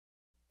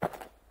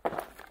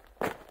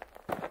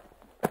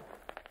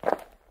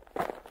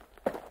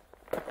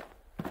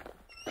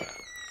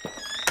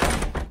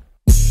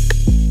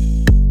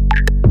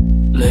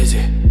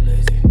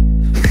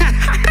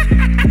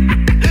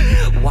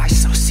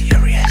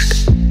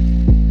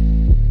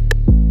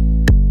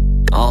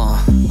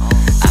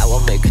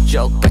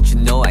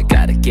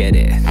get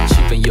it， 气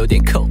氛有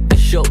点 cold。The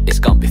show is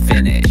gonna be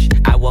finished.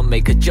 I won't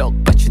make a joke,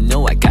 but you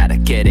know I gotta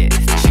get it。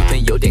 气氛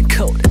有点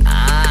cold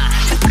啊！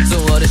从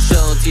我的手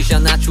提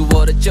上拿出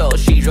我的旧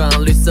西装，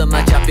绿色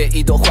马甲别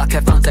一朵花开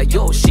放在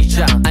游戏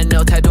场。I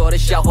know 太多的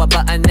笑话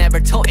 ，but I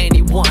never told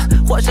anyone。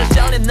换上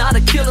项链 ，not a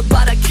killer,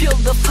 but I kill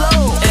the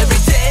flow. Every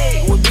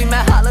day will be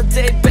my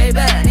holiday,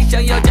 baby。你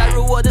想要加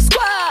入我的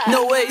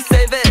squad？No way,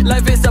 save it.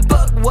 Life is a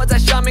book， 我在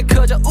上面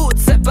刻着五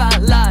彩斑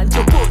斓，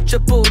就不知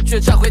不觉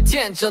找回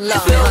天真浪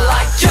漫。Feel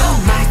like you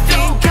might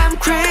think I'm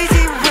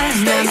crazy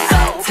when I'm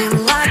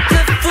acting like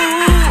a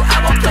fool.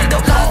 I won't play no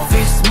role. Life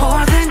is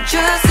more than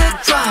just a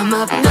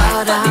drama,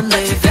 but I'm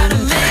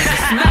living it.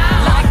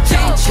 Like 今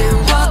天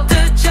我的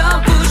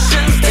脚步声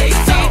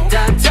 ，Stacy 大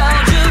跳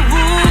着舞，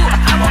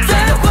在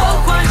我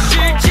环世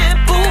界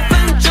不分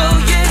昼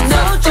夜，走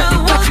着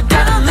我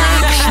gotta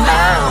make it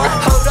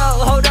smile。Hold up,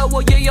 hold up，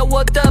 我也有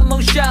我的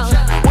梦想，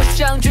我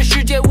想去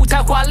世界舞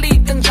台华丽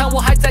登场，我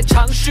还在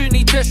尝试，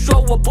你却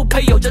说我不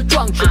配有这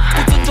壮志，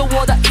不尊重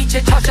我的一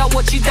切，嘲笑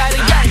我期待的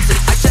样子。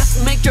I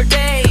just make your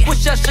day， 我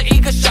像是一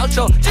个小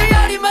丑，只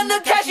要你们能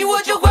开心，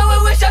我就会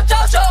微笑招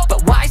手。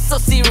But why so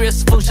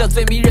serious？ 奉上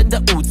最迷人的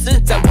舞姿，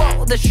在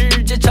我的世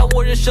界唱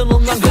我人生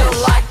冷暖歌。Feel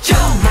like you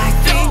might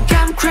think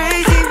I'm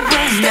crazy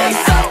when I'm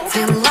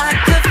acting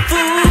like a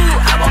fool.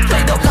 I won't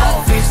play no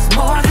role. Life is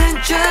more than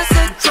just a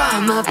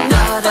drama,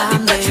 but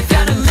I'm living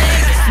it.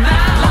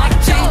 Like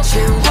今天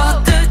我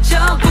的脚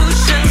步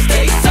声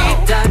 ，Stacy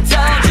大跳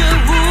着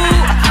舞，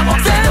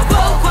在我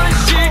环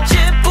世界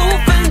不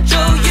分昼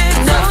夜，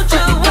走着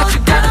我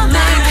gotta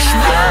make it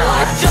smile.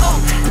 Like don't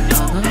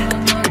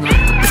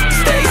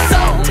stay so.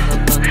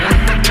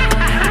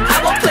 I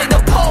won't play no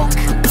poke.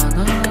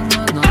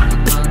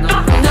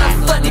 Not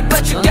funny,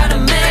 but you gotta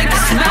make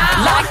it smile.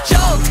 Like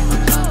joke.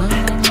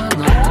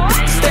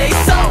 Stay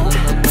so.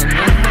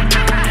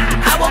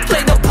 I won't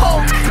play no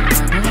poke.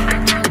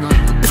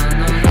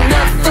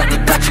 Not funny,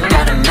 but you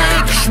gotta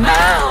make it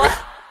smile.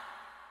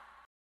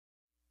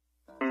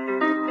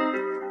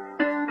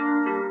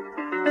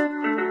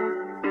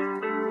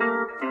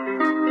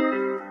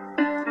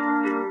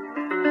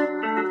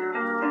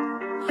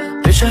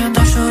 被上演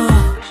倒数，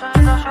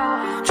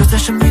就在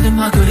神秘的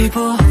马格里布，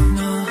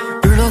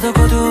日落的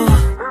国度，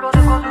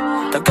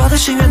祷告的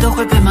心愿都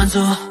会被满足。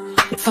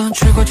风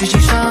吹过巨型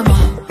沙漠，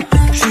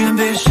许愿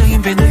被声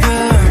音变得悦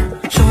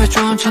耳，社会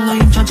装成了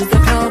吟唱只在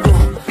漂泊，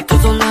偷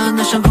走了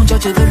那上空交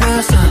接的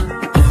月色。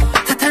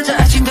他弹着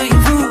爱情的音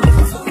符，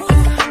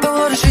把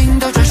我的心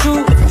都专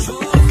属，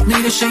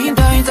你的声音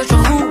倒映在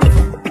窗户，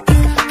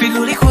壁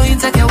炉里火焰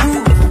在跳舞。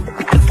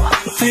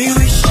Three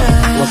wishes，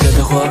 我给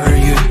的火耳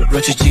语，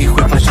若奇迹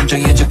会发生，睁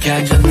眼就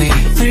看着你。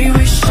Three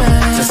wishes，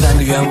 在3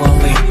个愿望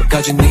里，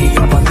靠近你，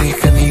拥抱你，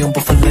和你永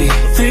不分离。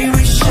Three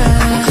wishes，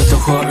 我给的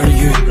火耳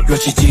语，若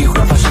奇迹会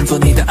发生，做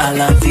你的阿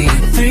拉丁。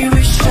Three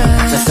wishes，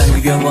 在3个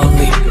愿望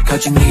里，靠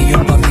近你，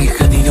拥抱你，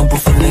和你永不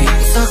分离。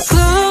So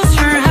close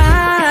your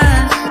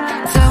eyes，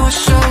 在我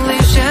手里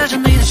写着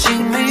你的姓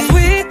名。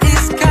Sweet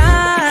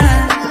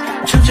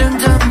disguise， 纯真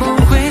的梦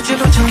会坠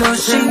落成流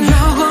星，摇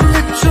晃的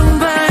钟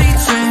摆。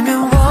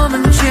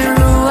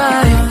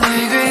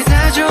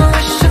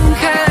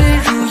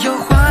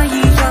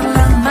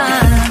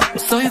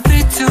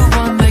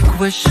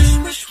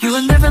You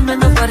ain't never met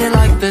nobody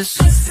like this.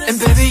 And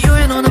baby, you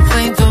ain't on a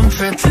plane, don't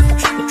trip.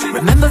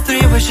 Remember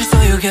 3 wishes,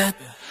 all you get.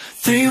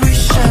 3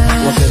 wishes.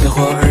 我给的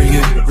火耳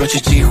语，若奇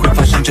迹会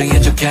发生，睁眼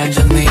就看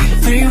着你。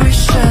3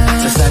 wishes.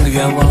 在3个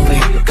愿望里，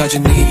靠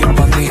近你，拥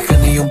抱你，和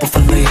你永不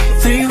分离。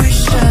3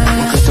 wishes.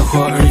 我给的火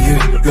耳语，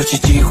若奇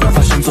迹会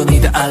发生，做你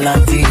的阿拉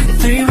丁。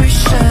3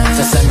 wishes.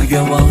 在3个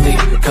愿望里，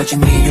靠近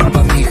你，拥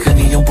抱你，和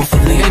你永不分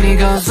离。And it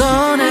goes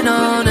on and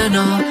on and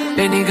on,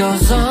 and it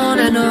goes on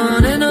and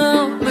on and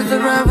on. With the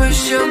right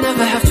wish, you'll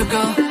never have to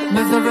go.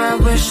 With the right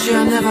wish,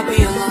 you'll never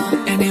be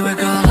alone. Anyway,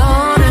 go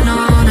on and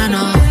on and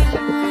on,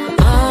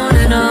 on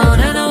and on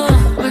and on.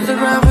 With the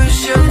right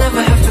wish, you'll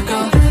never have to go.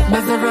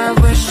 With the right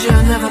wish,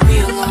 you'll never be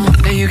alone.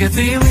 And you get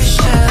 3 wishes.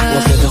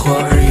 我给的火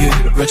耳语，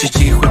若奇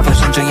迹会发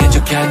生，睁眼就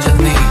看着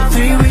你。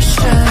3 wishes.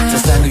 在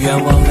3个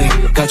愿望里，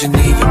靠近你，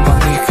拥抱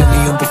你，和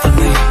你永不分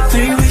离。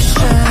3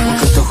 wishes.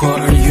 我给的火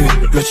耳语，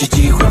若奇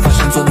迹会发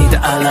生，做你的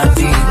阿拉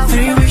丁。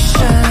3 wishes.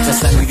 在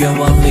3个愿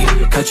望里，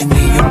靠近你，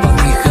拥抱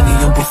你，和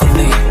你永不分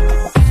离。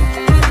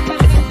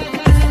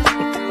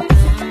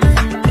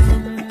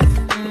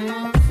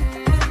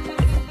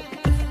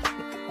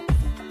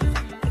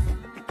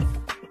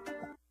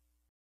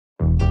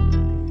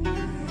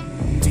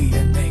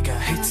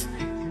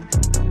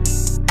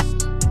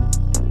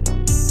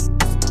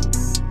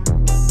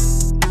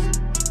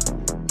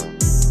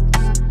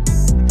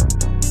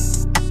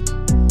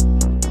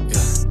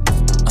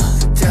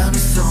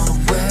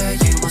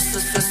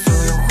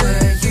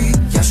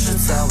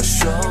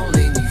手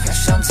里，你还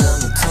想怎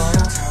么痛？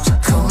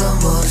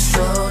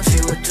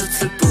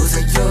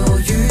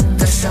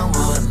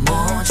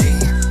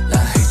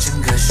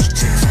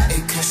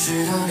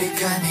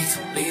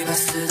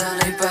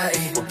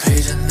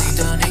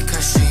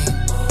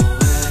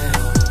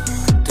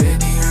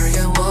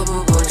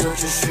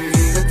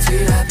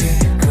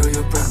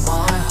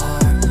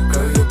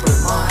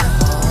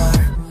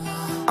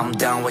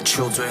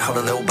求最好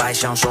的留白，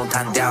享受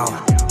弹调。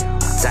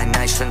在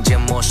那一瞬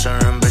间，陌生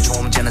人被出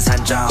我们间的参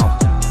照。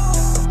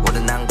我的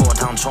难过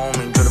太聪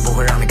明，绝对不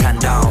会让你看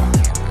到。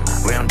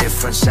We on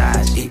different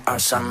sides， 1、2、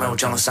3，没有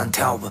降落伞，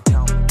跳吧，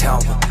跳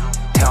吧，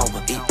跳吧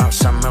，1、2、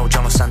3，没有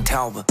降落伞，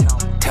跳吧，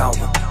跳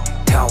吧，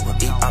跳吧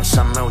，1、2、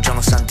3，没有降落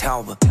伞，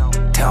跳吧，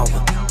跳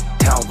吧，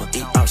跳吧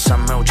，1、2、3，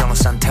没有降落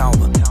伞，跳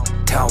吧，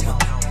跳吧，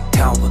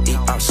跳吧，1、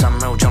2、3，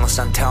没有降落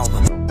伞，跳吧。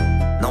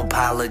No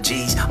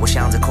apologies， 我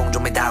想在空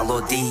中被打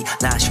落地，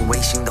那些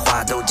违心的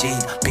话都记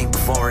得，并不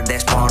forward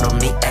that's part of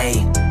me，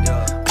 ayy。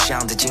不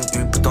想在鲸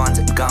鱼不断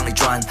在鱼缸里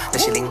转，那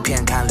些鳞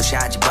片看留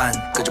下几瓣，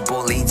隔着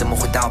玻璃怎么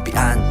会到彼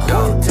岸？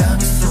当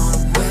你送的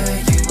回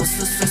忆，我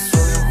撕碎所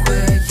有回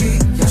忆，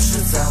钥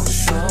匙在我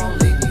手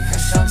里，你还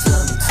想怎么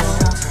走？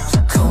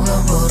掌控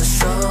了我的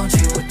手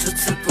机，我这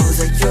次不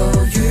再犹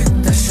豫，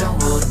戴上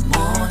我的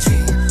墨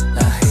镜，拉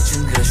黑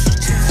整个世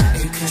界。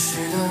一开始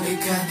的离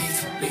开你，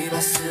从礼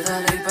拜四到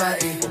礼拜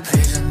一，我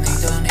陪着你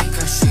逗你开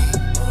心。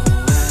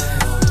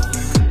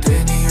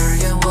对你而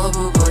言，我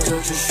不过就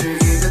只是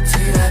一个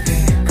替代品。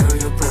Girl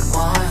you break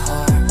my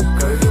heart，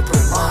 Girl you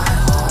break my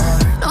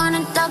heart。当你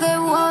打给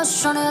我，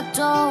说你要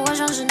躲，我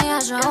想是你还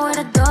是后悔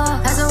太多，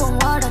还在问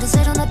我到底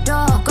谁懂得多？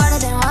挂了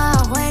电话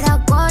回到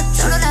过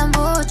去，说来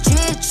不及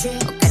去，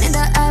我给你的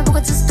爱不会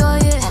自私多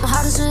余。我们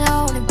好的时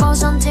候你抱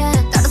上天，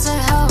到了最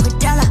后毁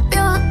掉了。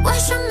别问为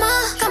什么，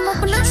根本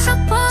不能说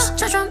破，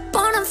假装不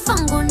能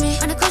放过你，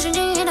把你口心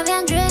经营的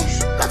骗局。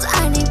老子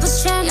爱你不是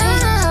嫌你，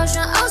好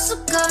像奥斯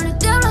卡，你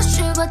丢了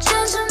西瓜坚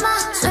持吗？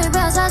所以不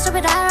要再随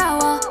便打扰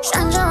我，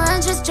山中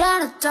人其实见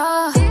得多。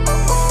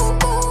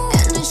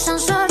连你想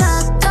说的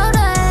都对，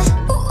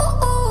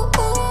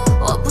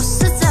我不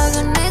是在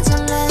跟你争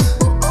论，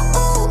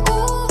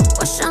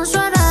我想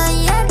说的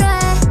也对，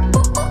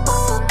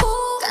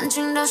感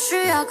情都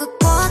需要个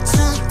过程。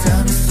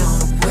当你送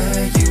的回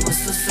忆，我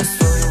撕碎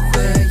所有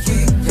回忆，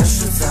钥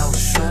匙在我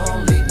手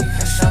里，你还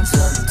想怎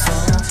么走？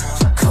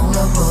掌控了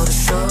我的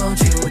手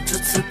机，我这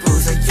次不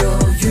再犹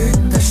豫，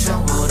戴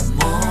上我的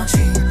墨镜，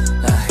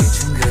拉黑整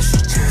个世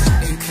界。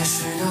一开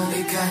始的离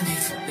开你，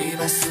从礼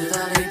拜四到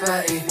礼拜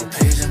一，我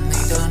陪着你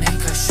逗你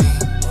开心。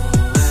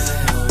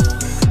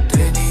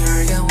对你而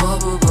言，我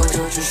不过就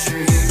只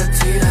是一个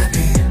替代品。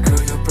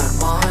Girl you break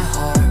my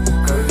heart，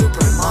 Girl you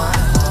break my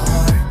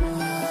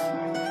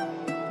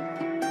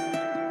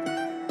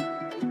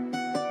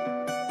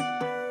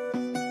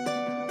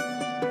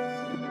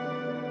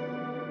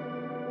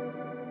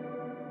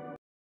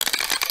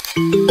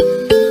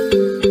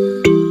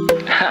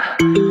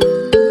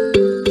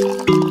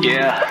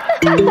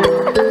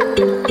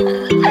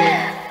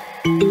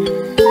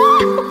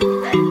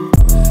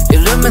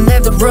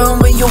Illuminate the room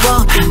when you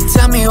walk in.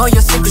 Tell me all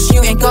your secrets,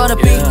 you ain't gotta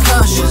be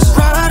cautious.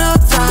 Right all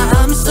the time,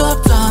 I'm so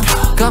done.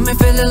 Got me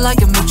feeling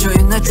like I'm with you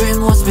in a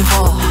dream once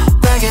before.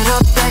 Back it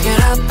up, back it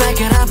up,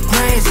 back it up,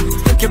 crazy.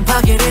 You can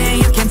pack it in,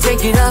 you can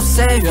take it up,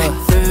 save it.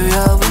 Through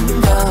your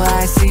window,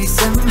 I see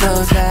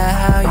symbols that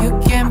how you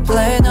can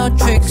play no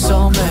tricks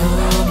on me.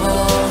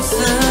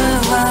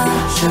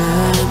 神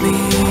秘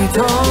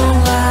动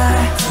来，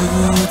独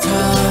特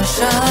山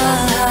海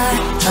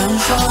传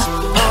说。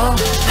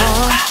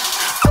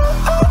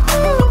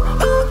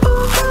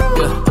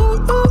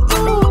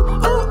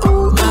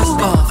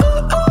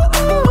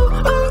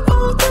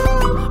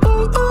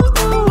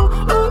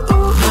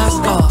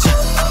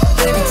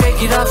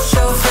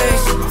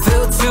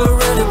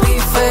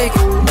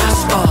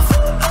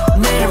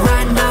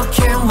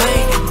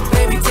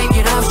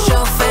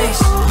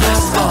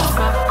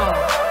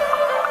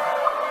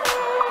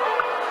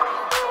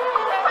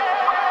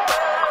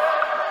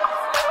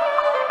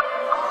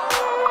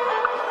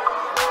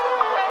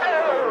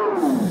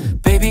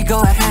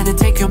Go ahead and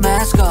take your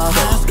mask off.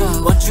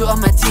 Want you on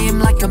my team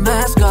like a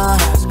mascot.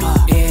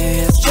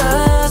 It's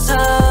just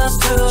us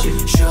two.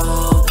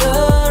 Show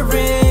the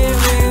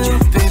review.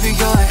 Baby,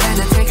 go ahead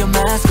and take your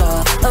mask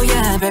off. Oh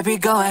yeah, baby,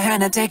 go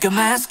ahead and take your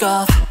mask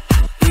off.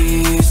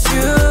 Is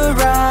you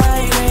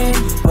riding?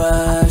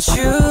 What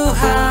you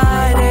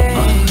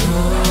hiding?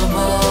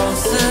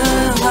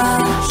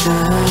 神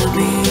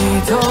秘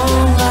动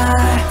来，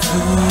独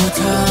特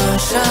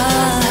山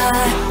海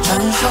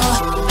传说。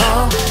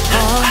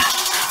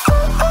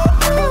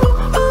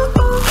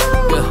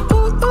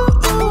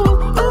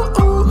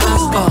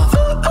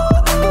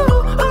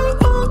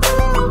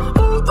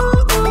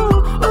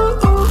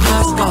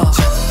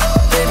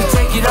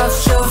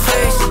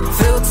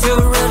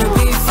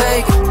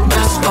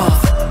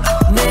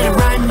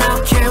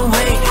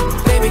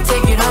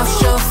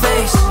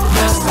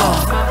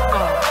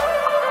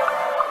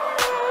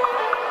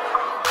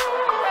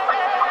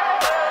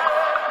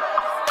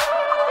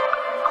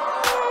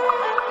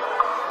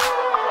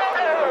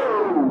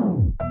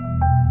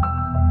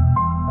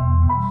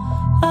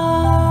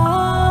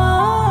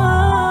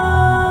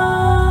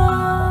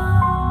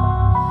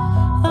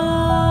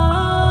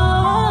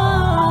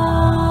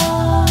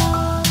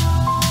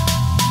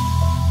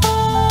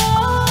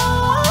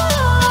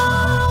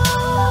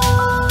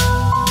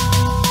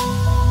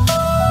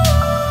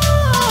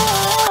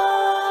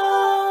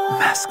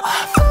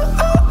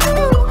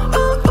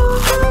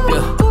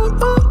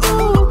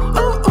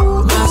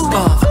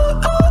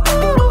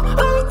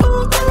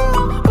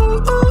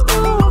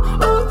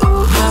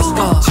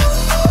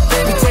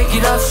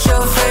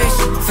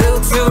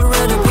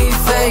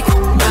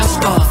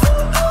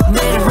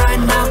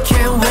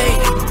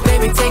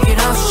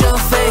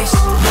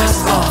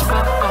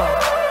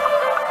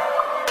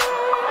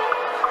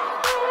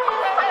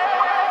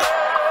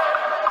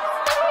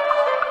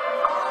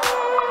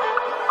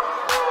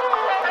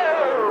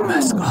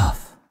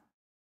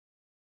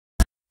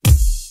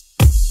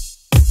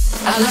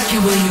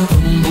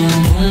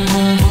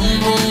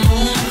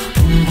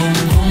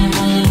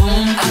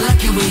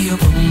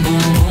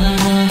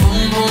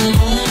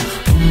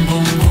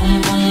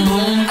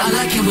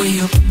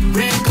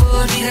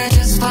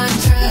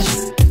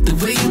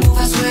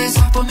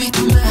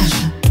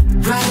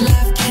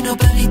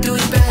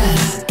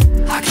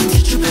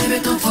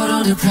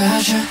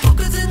现，不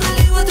管在哪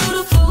里我都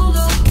能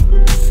follow，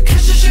 看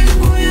是谁的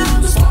模样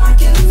I'm a spark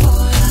and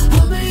fire， 我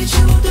们一起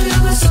舞都要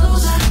快收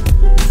在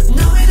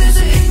No way there's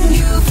in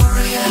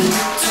euphoria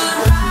To the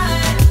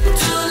right,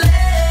 to the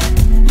left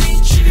你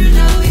知道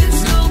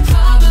it's no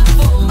problem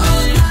for me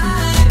All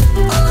night,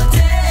 all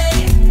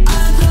day I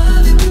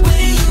love it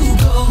when you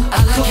go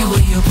I like it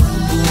when you boom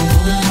boom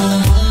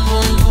boom boom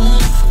boom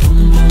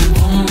boom boom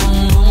boom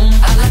boom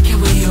I like it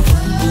when you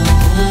boom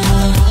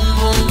boom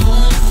boom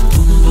boom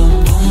boom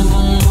boom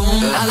boom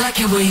I like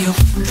it when you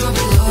drop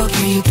it low,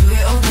 can you do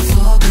it on the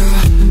floor,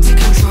 girl? Take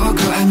control,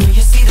 girl, I know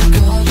you see the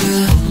goal,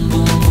 yeah.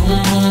 Boom, boom,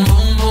 boom,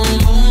 boom, boom,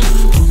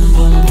 boom,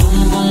 boom,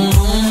 boom, boom,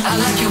 boom. I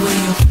like it when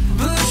you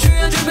不需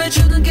要准备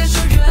就能感受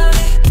热烈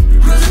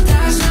Rolls and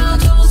dice now,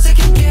 don't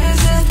second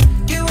guess it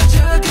给我这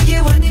个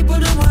夜晚你不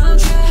能忘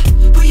却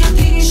不要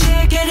停歇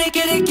Get it,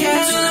 get it, get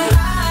it To the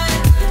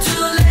right, to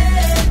the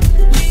left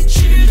你知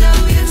道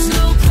it's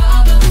no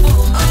problem for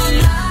me All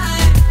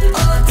night,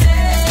 all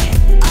day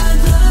I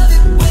love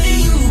it when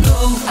you go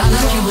I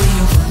like it when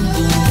you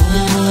boom,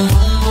 boom, boom,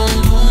 boom, boom, boom,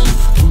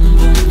 boom,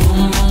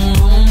 boom,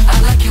 boom I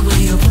like it when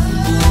you boom,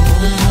 boom,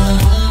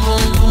 boom,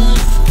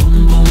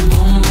 boom, boom,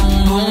 boom,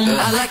 boom, boom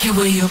I like it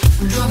when you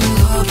drop it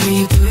low, can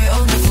you do it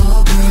on the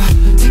floor, girl?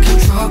 Take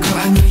control, girl,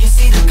 I know you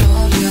see the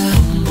goal, yeah.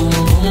 Boom,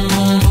 boom, boom,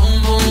 boom,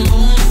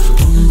 boom,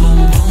 boom, boom,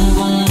 boom,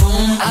 boom,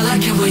 boom I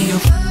like it when you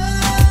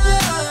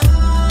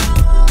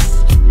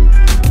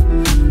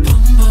boom,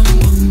 boom, boom,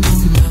 boom,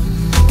 boom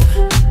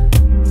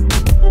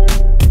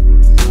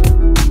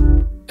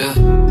Yeah.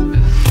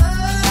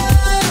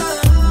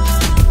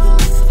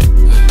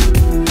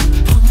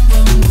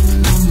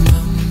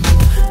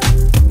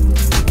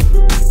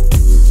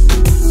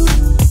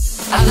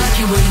 I like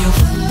it when you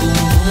boom, boom,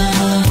 boom,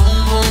 boom,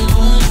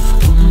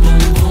 boom,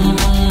 boom, boom,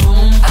 boom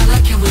I like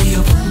it when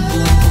you boom, boom,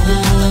 boom,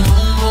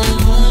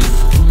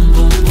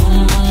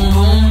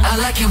 boom, boom, boom, boom, boom I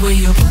like it when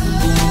you boom,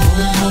 boom, boom,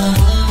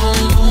 boom,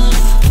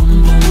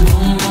 boom,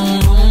 boom,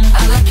 boom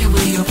I like it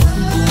when you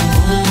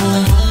boom, boom,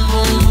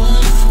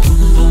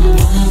 boom,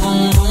 boom,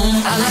 boom, boom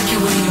I like it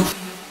when you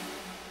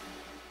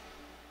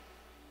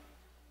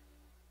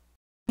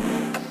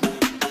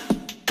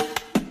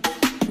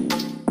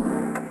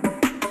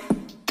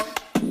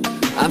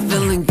I'm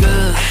feeling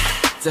good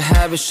在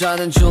海边沙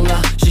滩冲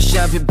浪卸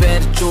下疲惫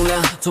的重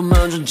量从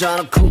梦中找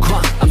到空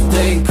旷 I'm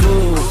staying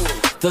cool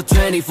都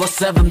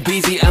 24/7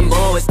 busy I'm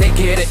always take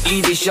it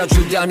easy 消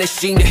除掉内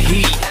心的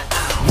heat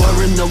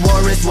Worry no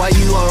worries why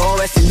you are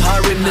always in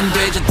hurry 面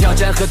对着挑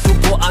战和突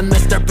破 I'm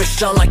Mr.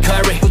 Fish out like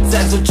Curry 不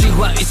再做计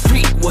划 is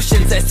free 我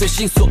现在随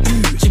心所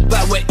欲击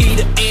败唯一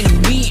的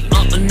enemy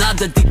on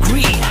another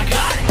degree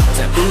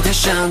在舞台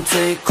上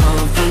最狂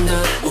放的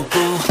舞步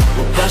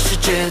我把世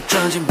界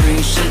装进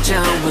冰山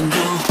降温度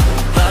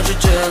保持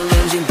着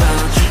冷静保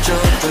持着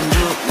专注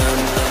Na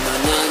na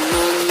na na na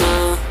na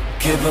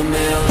Keep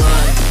me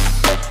alive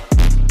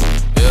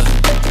Yeah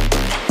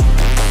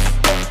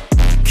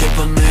Keep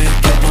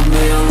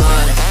me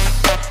alive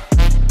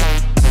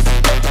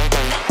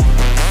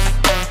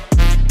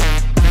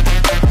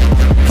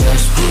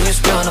Guess who is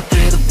gonna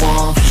be the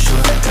one for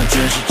sure 让全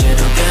世界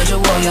都跟着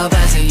我摇摆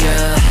Say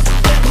yeah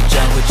你将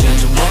会见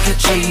证我开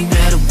启音乐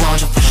的王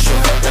朝 for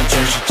sure 让全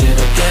世界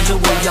都跟着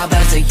我摇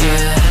摆 Say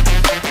yeah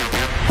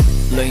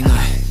Late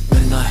night,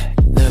 midnight,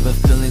 never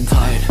feeling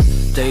tired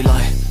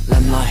Daylight,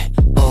 limelight,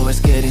 always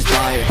get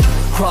inspired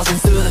Crossing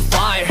through the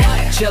fire,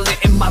 chilling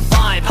in my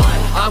vibe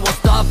I won't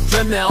stop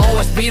dreaming,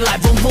 always be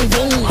like boom boom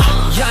boom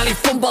压力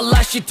风暴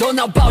来袭，头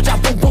脑爆炸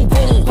boom boom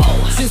boom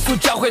迅速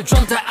交汇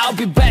状态 I'll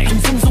be back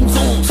zoom zoom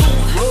zoom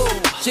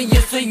闲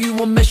言碎语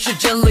我没时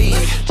间理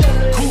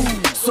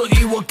所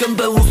以我根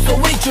本无所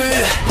畏惧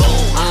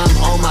I'm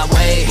on my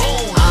way,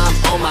 I'm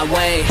on my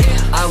way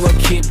I will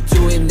keep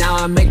doing now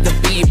I make the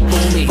beat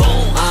booming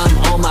I'm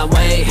on my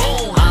way,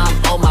 I'm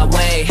on my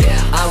way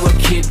I will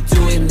keep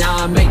doing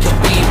now I make the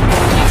beat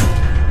booming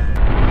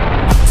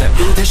在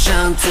舞台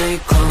上最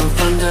狂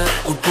放的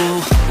舞步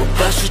我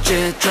把世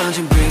界装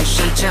进冰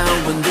山降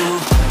温度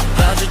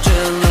保持着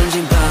冷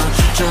静保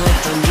持着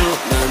专注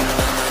Na na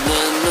na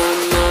na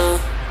na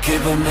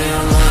Keep me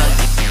alive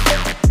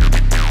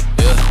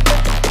Yeah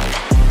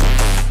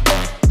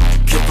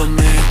Keep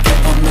me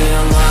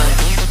alive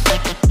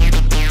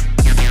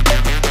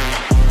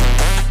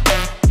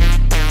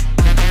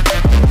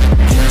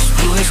Guess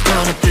who is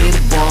gonna be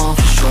the one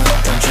for sure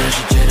让全世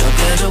界都跟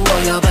着我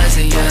摇摆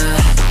Say yeah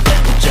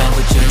你将会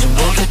见证我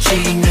开启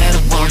音乐的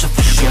王朝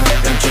for sure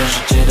让全世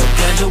界都跟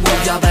着我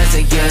摇摆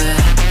Say yeah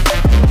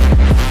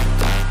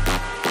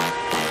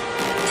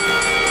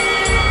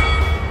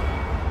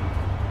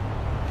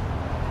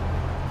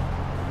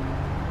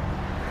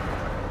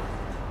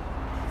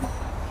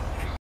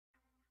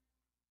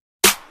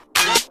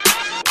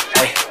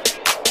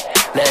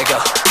Let it go.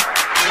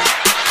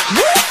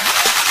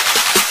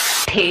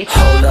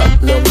 Hold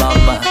up, little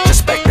mama,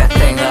 just back that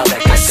thing up.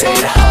 I say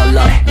to hold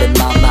up, little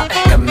mama,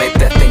 gotta make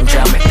that thing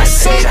jump. I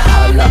say to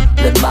hold up,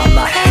 little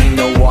mama, you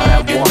know what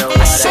I want.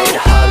 I say to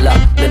hold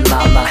up, little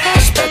mama,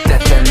 just back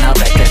that thing up.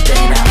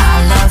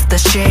 I love the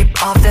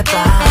shape of the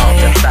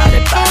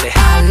body.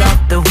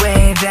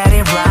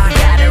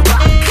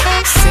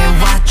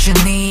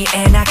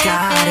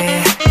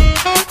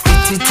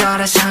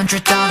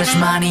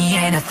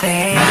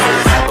 thing.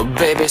 Oh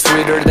baby,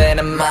 sweeter than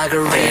a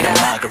margarita.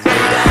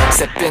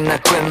 Sipping a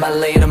queen, my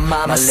little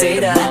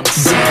mamacita.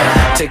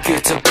 Yeah, take you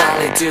to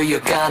Bali, do you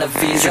got a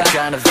visa?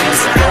 Girl,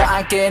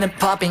 I get it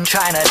poppin'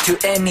 China to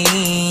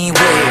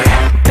anywhere.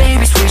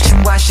 Baby,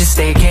 switching while she's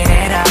taking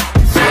it out.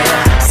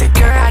 Yeah, say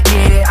girl, I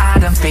get it, I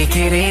don't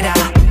figure it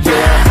out.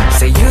 Yeah,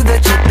 say you the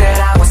chick that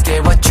I always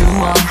get what you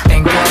want.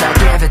 And girl, I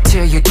give it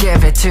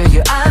to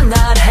you, I'm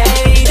not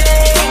hating.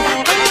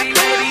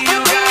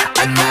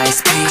 A nice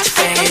peach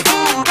babe,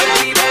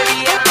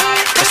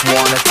 just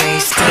wanna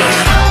taste it.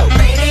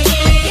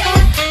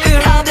 Hear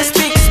how this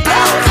beat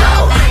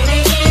explode.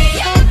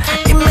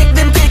 You make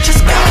them bitches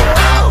go.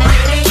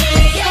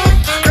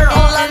 Girl,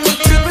 all I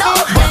need to know,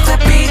 what's the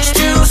beach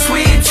too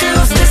sweet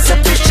juice? This a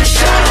bitch to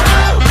show.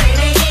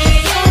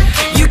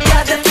 You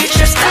got the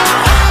features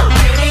now.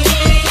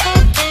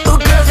 Oh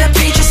girl, the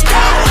beaches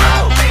go.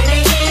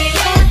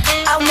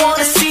 I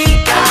wanna see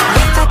go.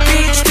 With the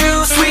beach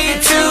too sweet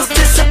juice,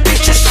 this a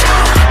bitch to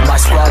show. My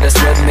squad is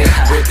with me,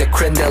 with the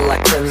cream that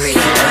like creamy.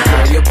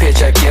 Girl, you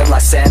pitch a gift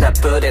like Santa,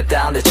 put it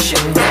down the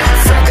chimney.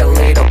 Frank a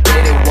little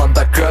bitty one,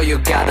 but girl, you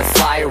got a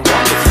fire one.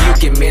 If you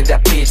give me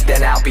that peach,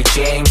 then I'll be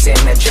James in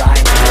a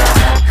giant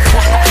one.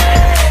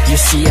 You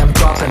see I'm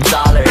dropping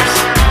dollars,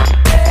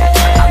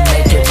 I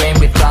make it rain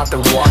without the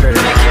water.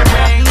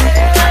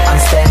 I'm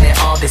spending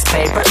all this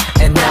paper,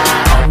 and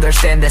I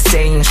understand the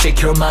saying,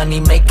 shake your money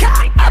maker.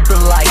 I be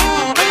like,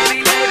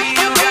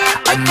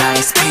 a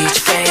nice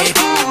peach babe,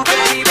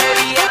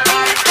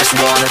 just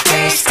wanna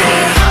taste it.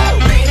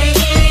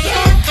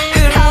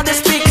 Hear how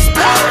this beat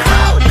explode.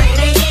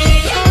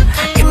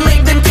 You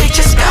make them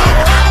bitches go.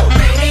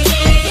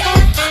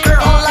 Girl,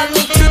 all I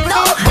need to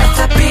know, what's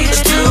the beach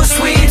too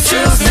sweet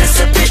juice? This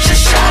a bitch to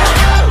show.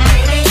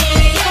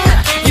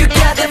 You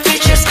got the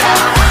features go.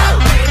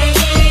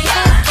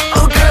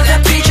 Oh girl, the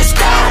beaches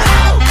go.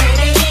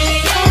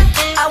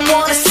 I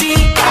wanna see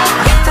go.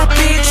 With the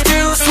beach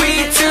too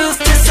sweet juice,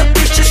 this a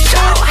bitch to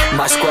show.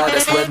 My squad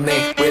is with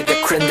me, with the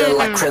cream that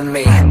like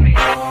creamy.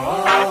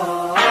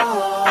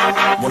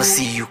 Wanna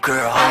see you,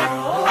 girl,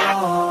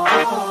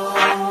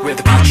 where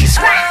the beaches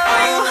go.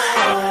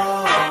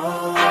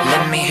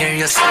 Let me hear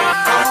you say,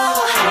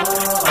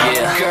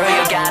 yeah, girl,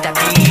 you gotta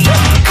be.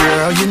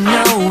 Girl, you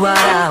know what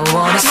I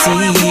wanna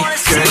see.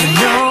 Girl, you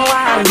know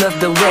I love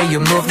the way you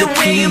move the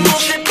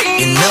peach.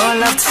 You know I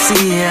love to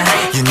see ya.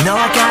 You know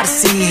I gotta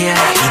see ya.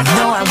 You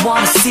know I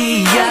wanna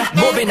see ya.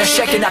 Moving and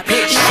shaking that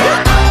peach.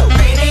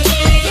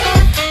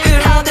 Hear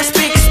how this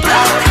beat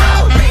explode.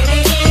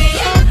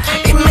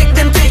 It make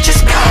them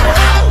bitches go.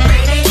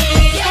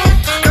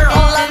 Girl,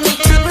 all I need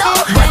to know,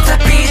 what's the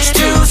beach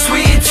too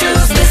sweet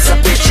juice? This a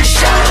bitch to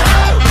show.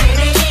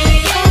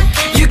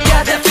 You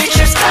got the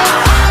features go.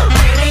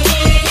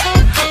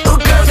 Oh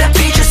girl, the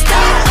beaches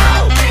go.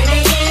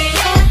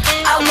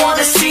 I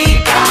wanna see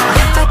go.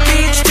 With the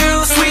beach too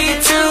sweet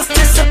juice,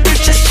 this a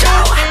bitch to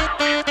show.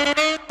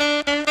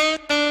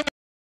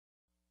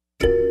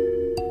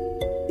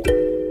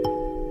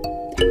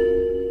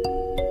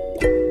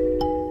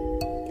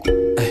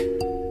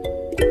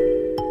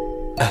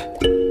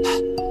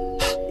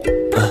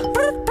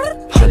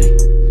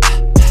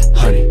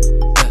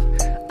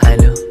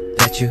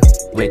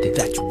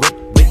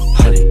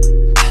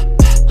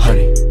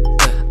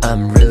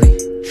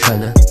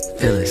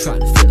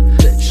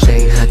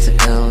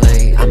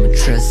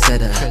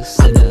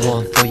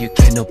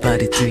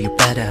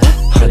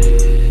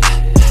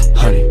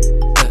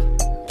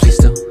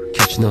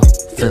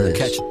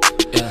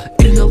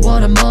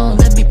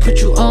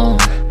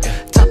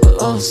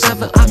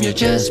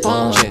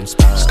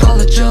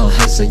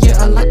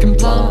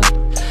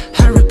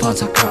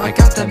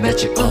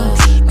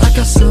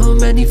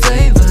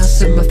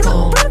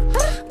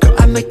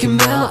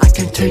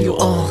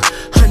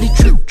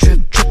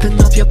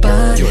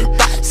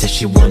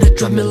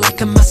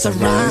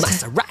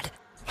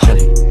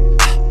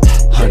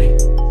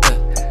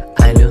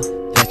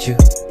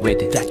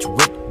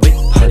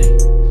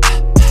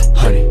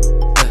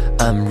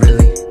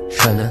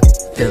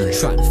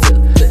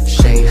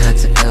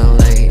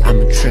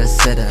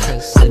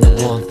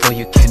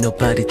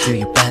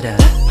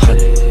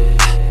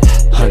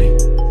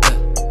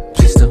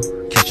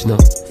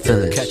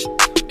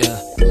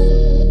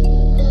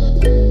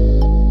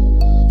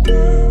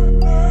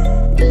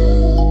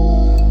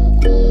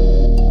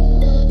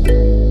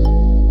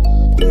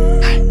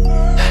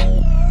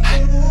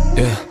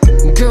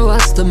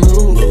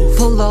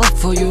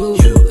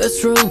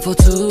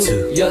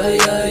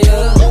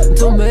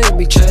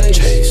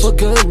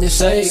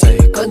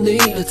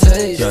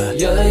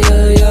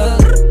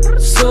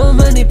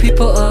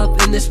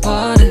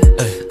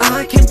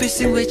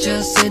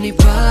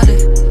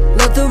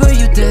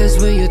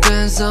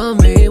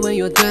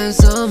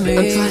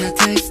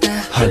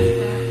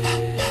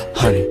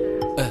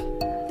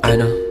 I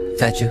know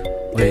that you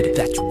with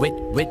it,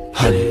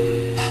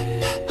 honey,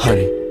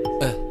 honey.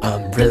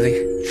 I'm really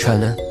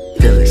tryna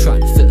feel it,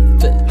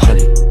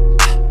 honey,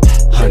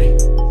 honey.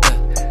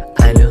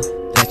 I know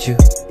that you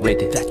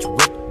with it,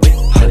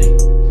 honey,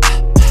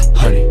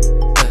 honey.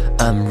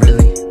 I'm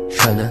really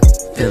tryna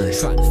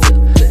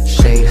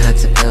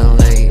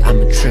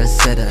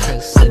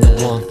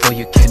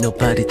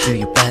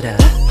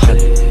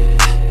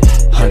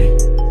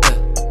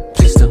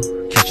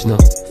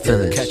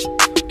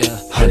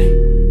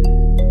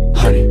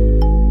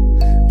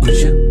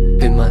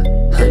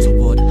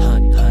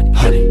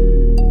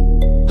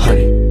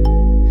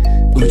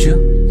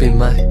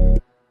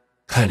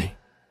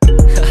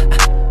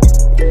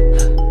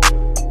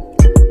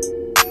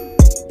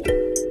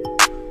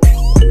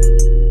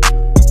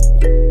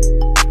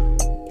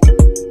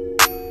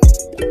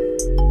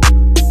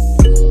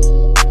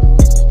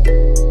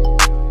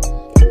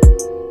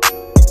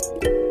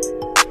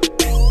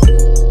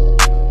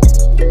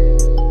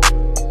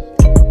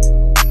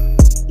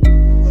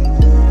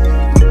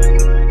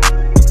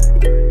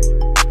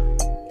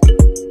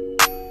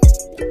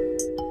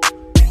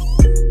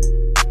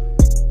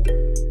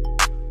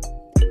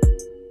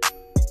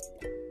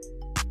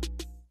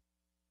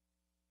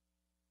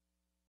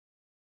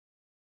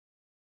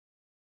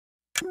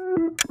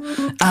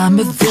I'm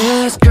with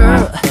this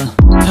girl,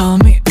 tell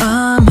me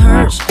I'm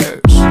hers.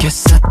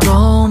 Guess I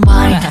don't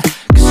mind,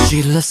 cause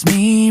she loves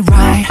me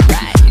right.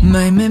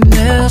 Made me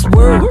miss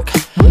work,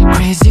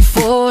 crazy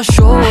for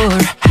sure.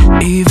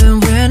 Even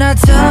when I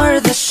tell her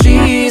that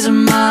she's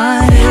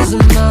mine.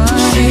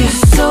 She's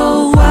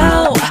so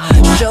wow,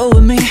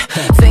 showing me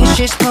things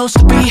she's supposed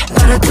to be,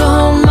 but I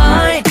don't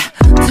mind.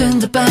 In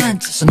the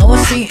band, so no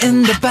one see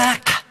in the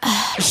back.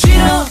 She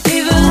don't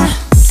even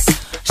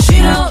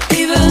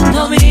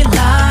know me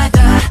like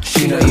that.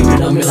 She don't even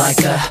know me like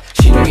that.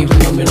 She don't even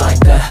know me like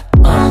that.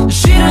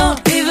 She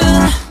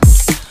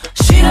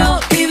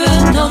don't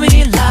even know me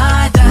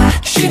like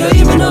that. She don't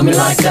even know me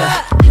like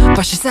that.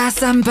 But she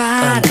says I'm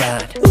bad.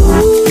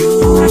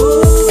 Ooh,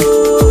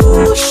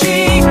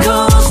 she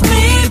calls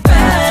me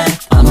bad.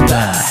 I'm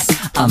bad.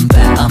 I'm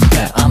bad. I'm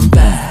bad. I'm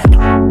bad.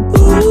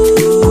 Ooh,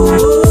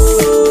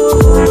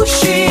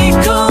 she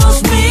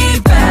calls me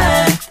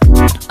bad.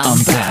 I'm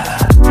bad.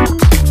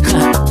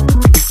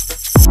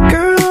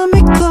 Girl, hold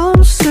me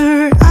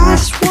closer. I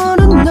just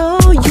wanna know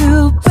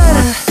you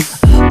better.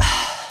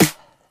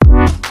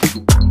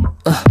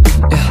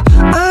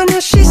 I know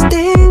she's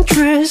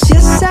dangerous.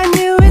 Yes, I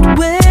knew it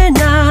when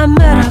I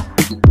met her.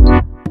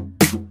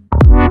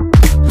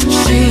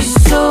 She's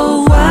so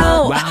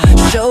wow,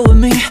 showing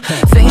me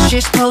things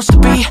she's supposed to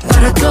be,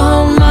 but I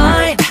don't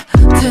mind.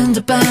 In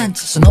the band,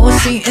 so no one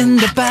see in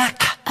the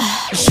back.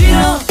 She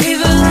don't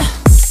even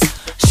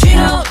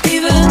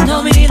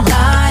know me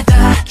like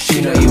that.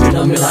 She don't even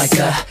know me like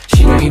that.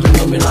 She don't even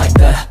know me like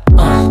that.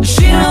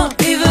 She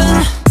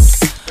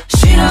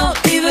don't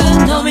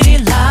even know me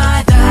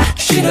like that.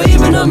 She don't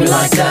even know me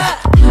like that.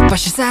 But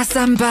she says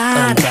I'm bad.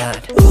 I'm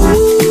bad.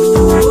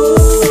 Ooh,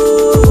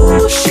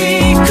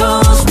 she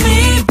calls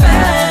me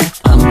bad.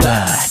 I'm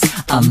bad.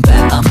 I'm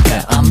bad. I'm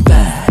bad. I'm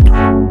bad.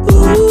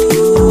 Ooh,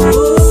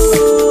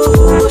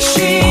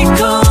 she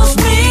calls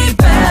me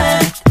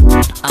bad.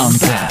 I'm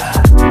bad.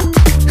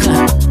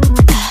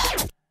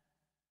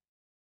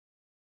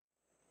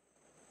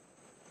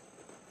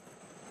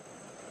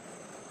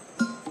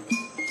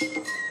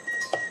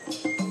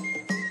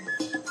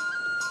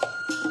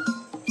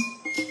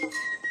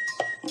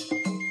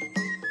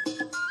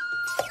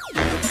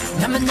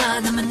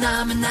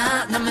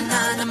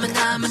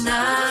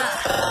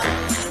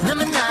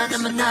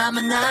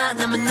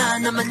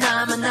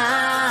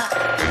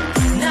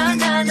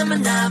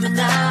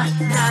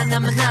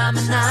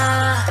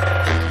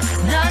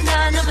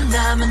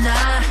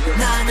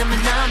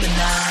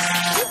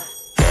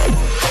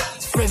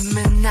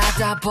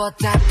打破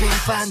太平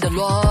凡的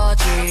逻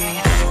辑，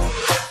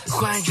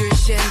换日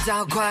线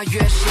早跨越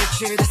逝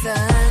去的森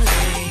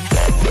林。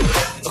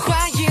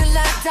欢迎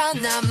来到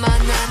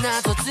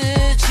那做自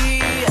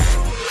己，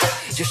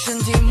就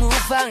身体模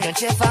仿，让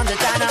解放的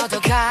大脑都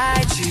开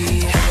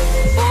启。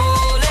不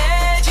累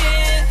解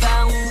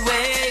放无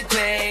畏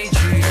规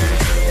矩，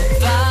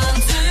放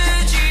自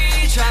己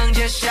闯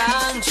街上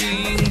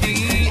境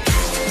地。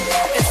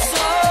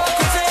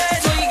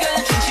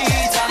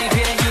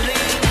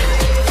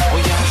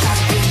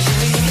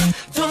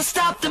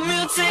Stop the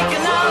music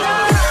and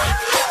louder.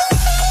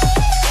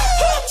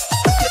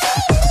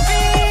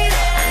 Beat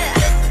it.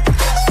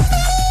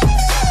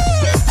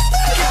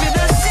 Keep it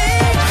a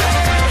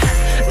secret.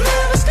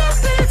 Never stop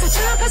it. 在这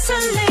个森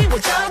林，我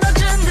找到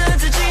真的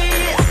自己，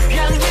让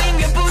音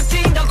乐不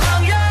停到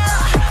狂热。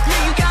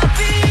You got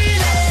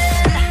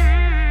feeling.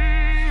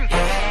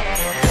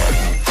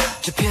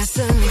 这片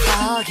森林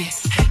暴野，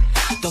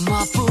多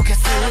么不可思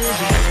议。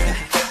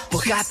不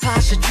害怕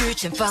失去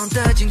前方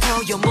的尽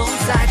头，有梦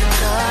在等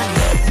着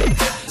你。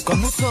灌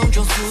木丛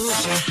中苏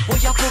醒，我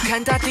要不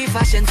看大地，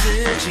发现自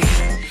己。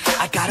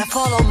I gotta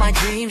follow my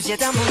dreams， 也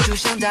当梦就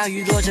像大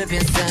雨落这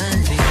片森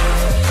林，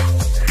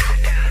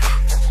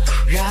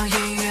让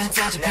音乐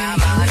在这片雨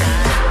里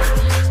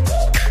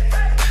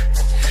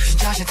寻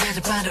找像天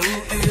使般的无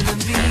与伦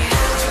比。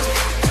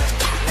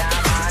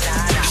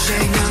谁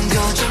能够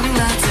证明了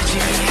自己？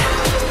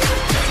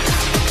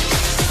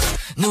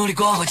努力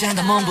过后见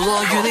到梦不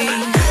落雨林。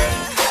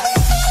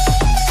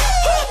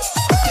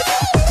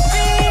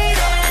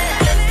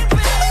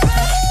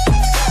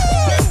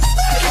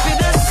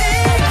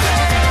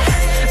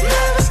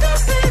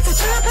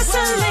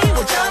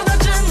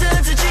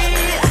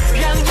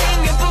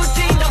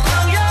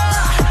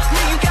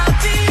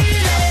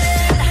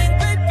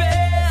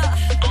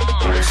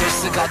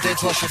对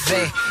错是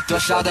非，多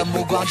少的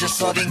目光只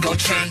锁定够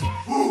轻，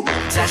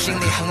在心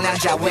里衡量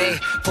价位，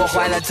破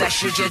坏了在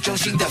世界中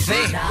心的飞。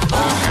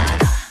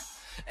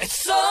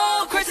It's so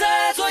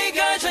crazy， 做一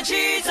个传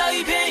奇，在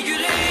一片雨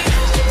林。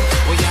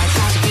我要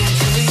朝着边境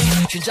里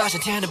寻找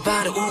像天的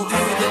般的无与伦比。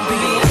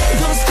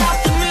Don't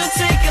stop the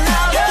music and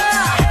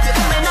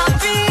louder，may not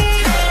be。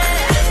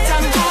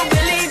当不被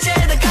理解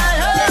的干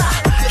涸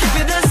 ，Keep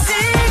it a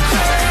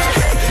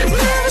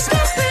secret。Never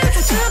stop it， 在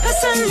这片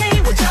森林，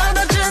我找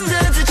到真的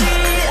自己。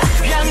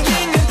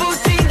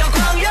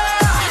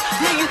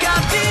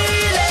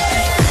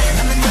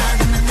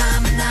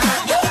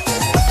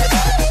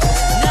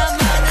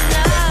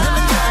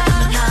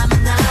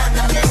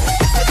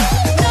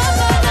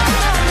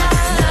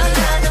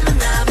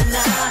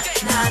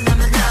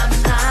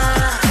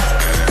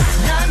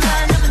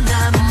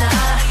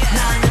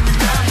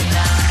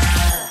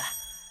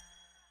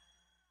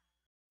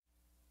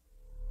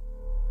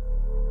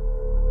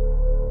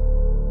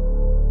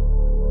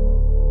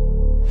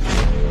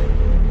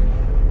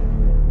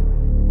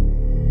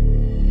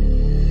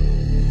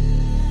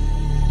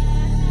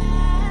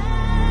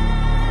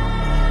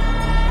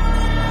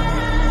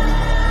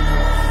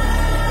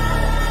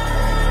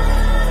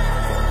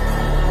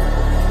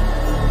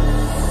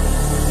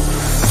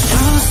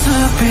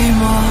笔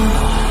墨，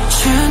千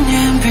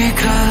年笔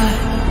刻，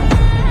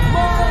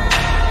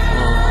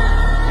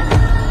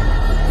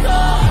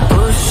不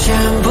显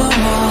不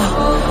墨，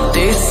底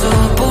色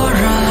般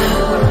若。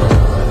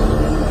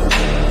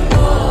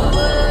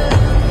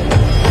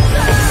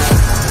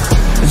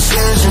前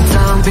世藏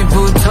笔不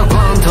透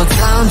光，头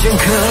藏剑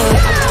客，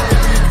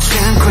千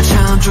口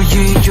常住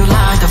已由来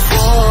的佛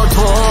陀。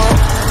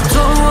纵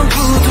往孤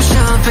独像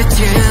飞天，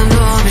落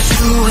灭树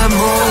海墨，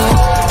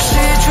谁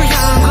出阳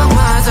光埋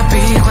在壁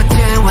画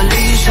天万里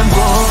闪过。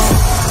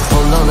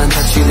波浪澜踏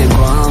起脸光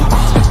波，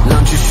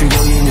浪去须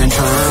有一念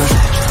传说，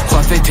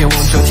化飞天王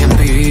遮天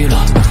碧落，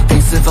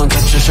拼四方在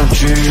纸上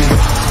聚落。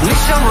理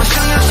想妄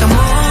想要像梦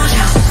想，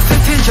飞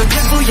天就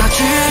天不要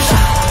至少，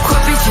画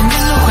笔千年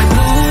轮回不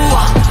忘，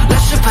来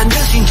世盼着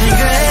星辰月白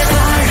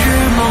日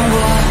梦我，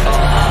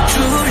逐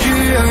日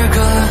而歌，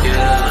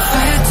飞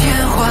天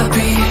画笔，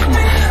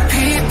琵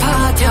琶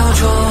雕琢，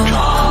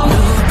怒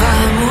般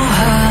无痕，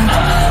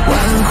万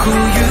户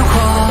浴火，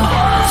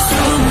宿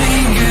命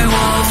于我。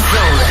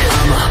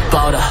I'm a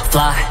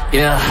butterfly,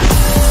 yeah.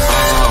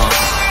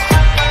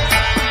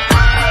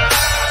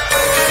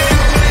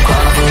 夸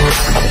父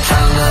嫦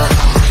娥，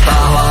八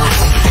荒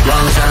望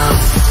上，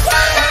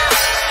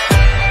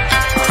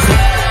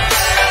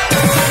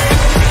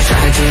山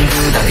海经古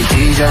大地几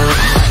丈，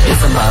也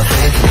曾把飞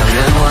天到远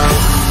望。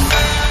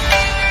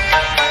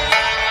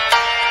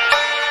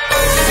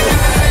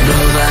路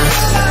伴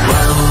万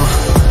户，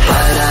百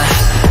代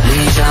理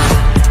想。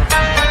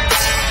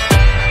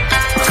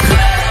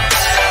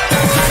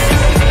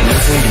流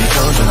随宇宙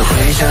中的回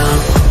响，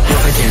又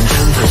会天真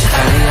吞噬太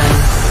阳。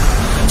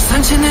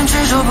3000年执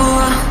着不忘，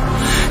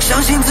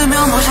相信自渺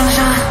茫想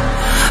象，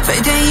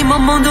飞天一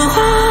梦梦灯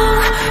红，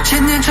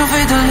千年长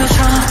飞的流程。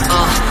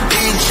一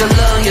场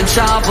冷眼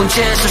嘲讽，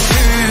皆是虚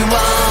妄。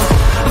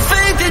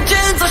飞天剑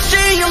走信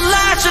仰，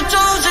来世众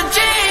生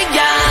敬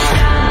仰。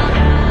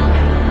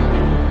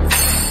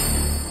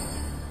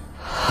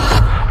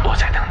我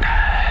在等待，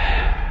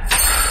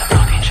若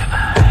天却白。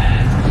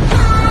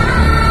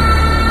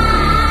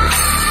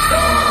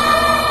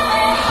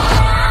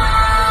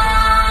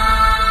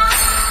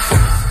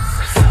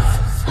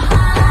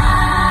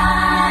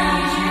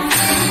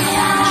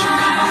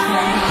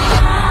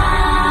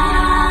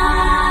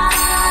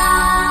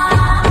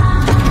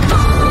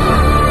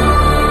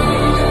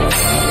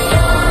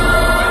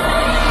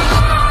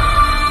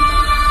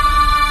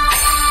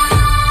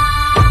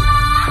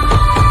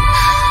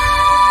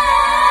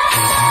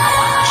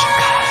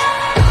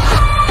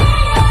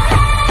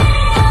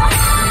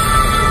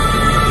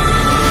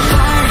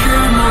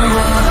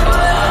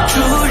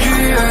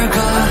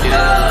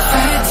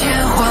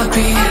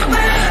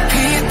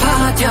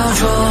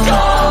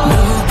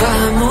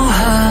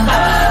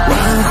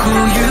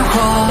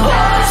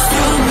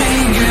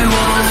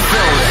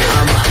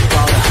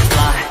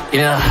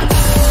Yeah.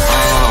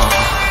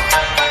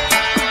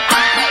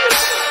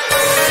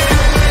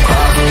 夸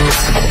父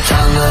嫦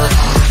娥，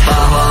八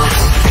荒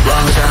望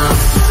上，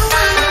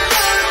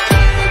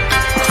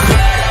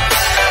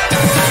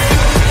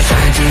山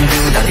海经古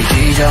大地几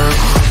丈，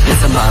也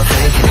曾把飞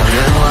天到远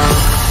望。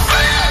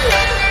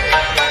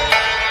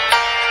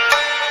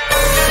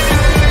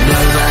路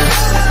伴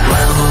万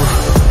户，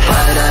百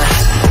代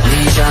理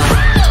想。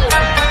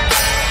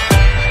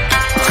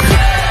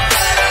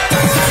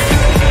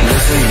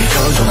宇宙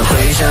中的回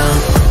响，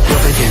又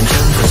被天真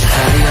吞噬太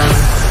阳。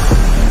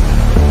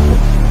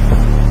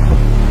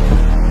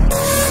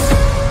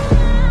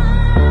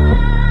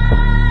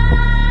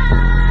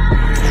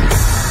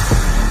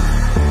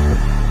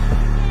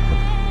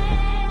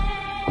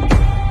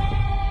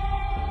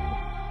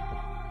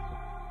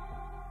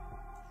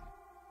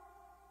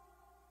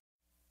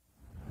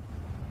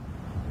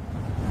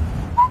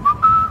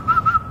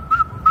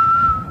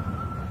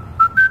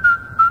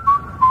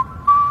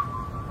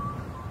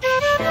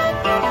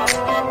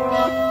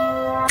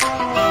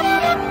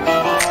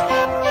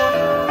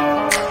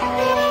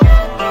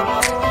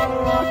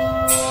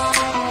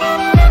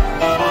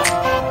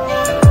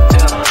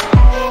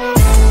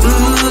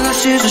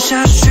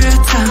下雪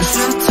堂，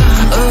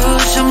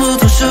像木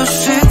头手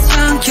雪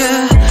藏，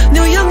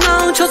牛羊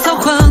毛臭草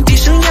黄地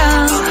生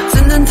养，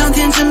怎能堂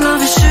天真浪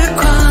费时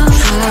光？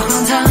说来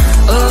荒唐，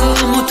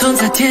牧童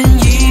在田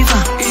一方，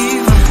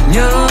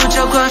牛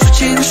角挂出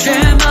清雪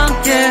芒，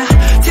天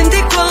地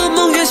光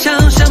梦远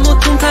向，山牧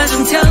童台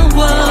中眺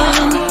望，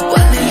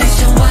万里理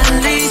想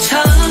万里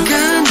长，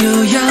看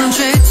牛羊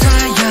追太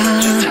阳，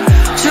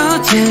就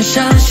天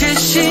上写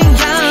信仰，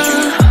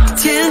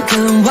天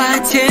根外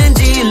天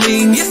地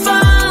另一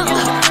方。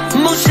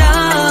梦想，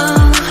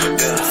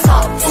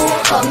草铺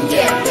横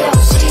点六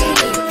七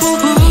里，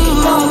一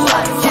梦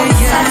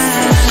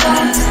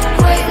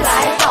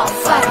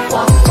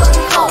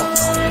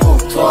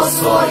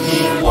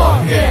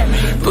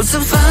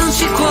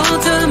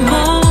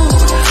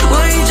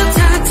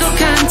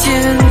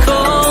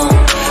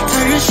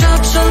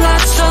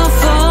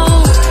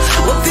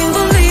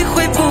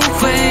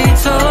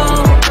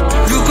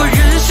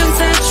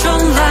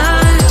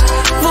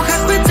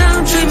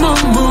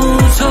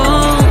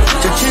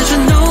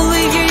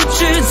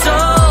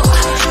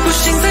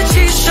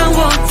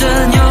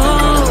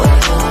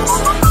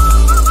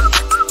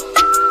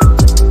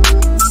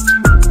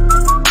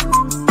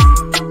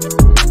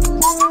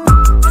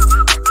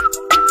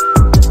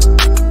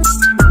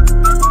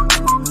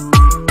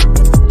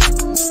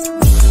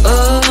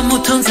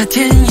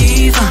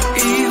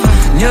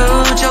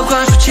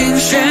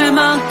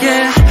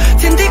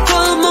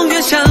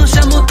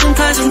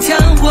海中眺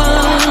望，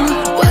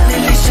万里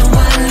理想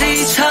万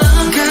里长，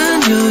看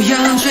牛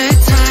羊追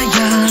太阳，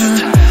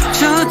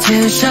就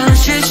天上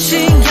写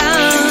信仰，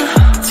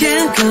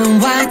天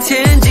更外，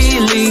天地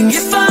另一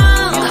方，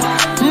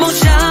梦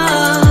想。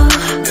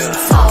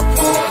草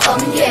铺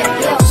横野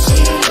六溪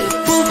里，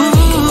一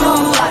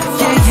梦晚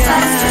风三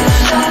四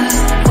山，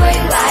归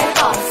来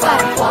饱饭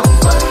黄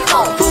昏后，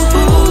我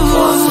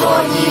所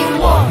以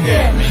望月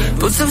明。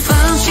不曾放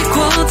弃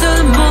过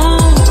的梦，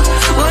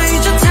我一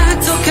直抬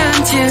头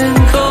看天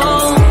空，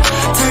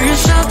当人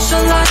潮潮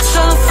来嘲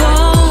讽，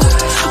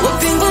我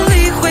并不理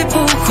会不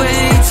回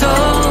头。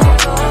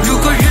如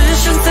果人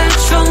生再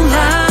重来，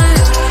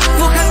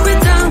我还会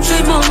当追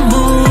梦牧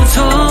童，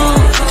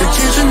就坚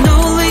持努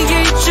力一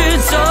直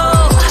走，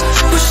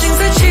不信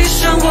再骑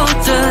上我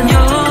的牛。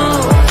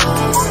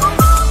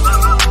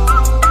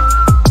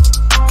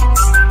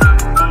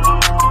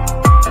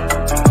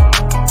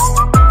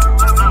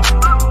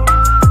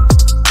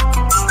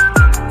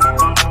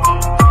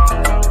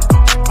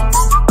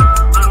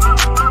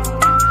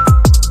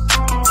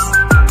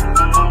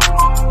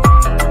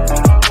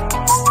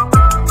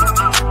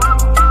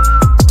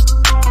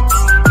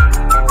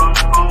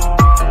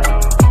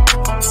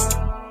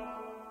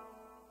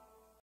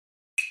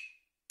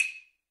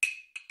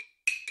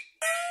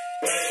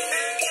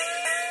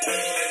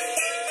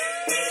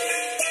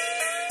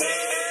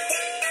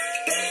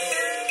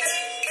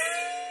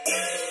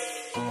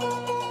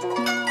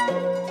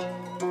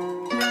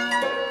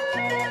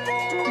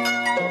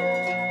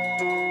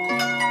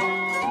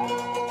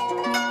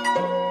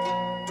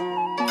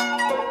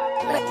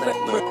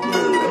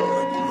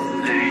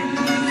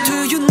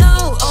Do you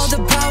know all the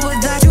power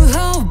that you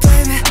hold,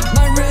 baby?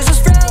 My razors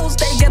froze,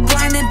 they get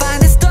blinded by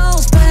the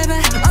stones, baby.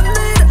 I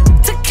need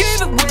to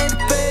keep it with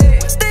me,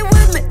 stay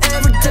with me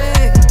every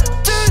day.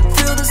 Do you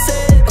feel the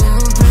same?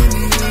 Oh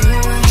baby,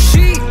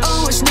 she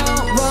always know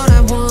what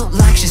I want,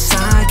 like she's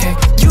psychic.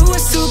 You a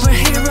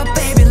superhero,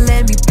 baby,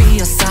 let me be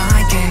your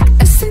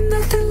sidekick. I see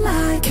nothing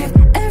like it,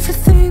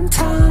 everything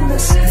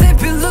timeless. They've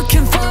been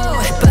looking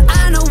for it, but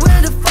I know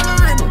where to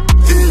find it.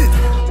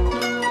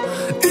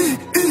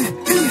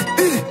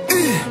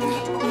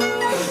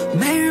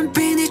 没人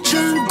比你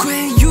珍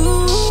贵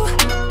，you，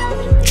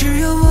 只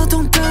有我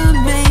懂得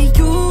美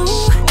，you。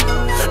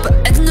But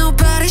ain't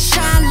nobody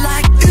shine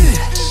like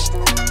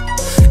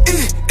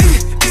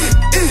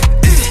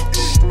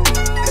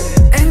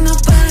you。Ain't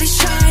nobody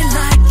shine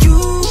like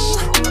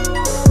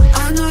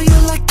you。I know you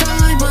like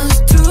diamonds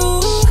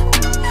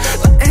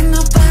too。But ain't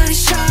nobody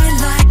shine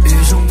like you。与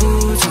众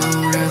不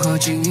同，然后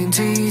晶莹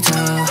剔透，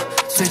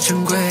最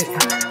珍贵，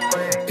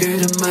雨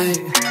的美。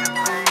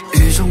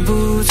与众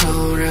不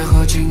同，然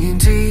后晶莹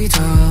剔透，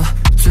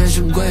最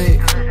珍贵，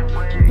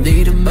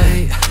你的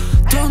美。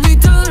懂你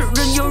的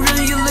人有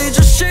人以泪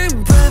之心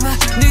 ，baby，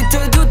 你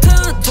太独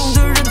特，懂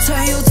的人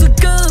才有资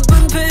格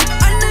般配。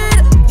I need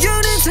it， 有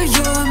你才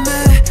有完美，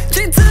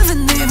镜子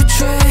分你不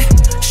吹，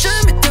神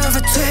秘的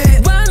反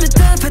推，完美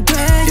的配对。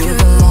You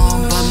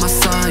belong by my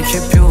side,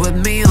 keep you with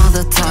me all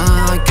the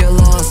time. I get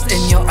lost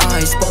in your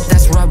eyes, but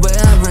that's right where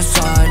I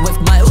reside. With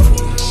my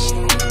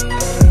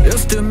you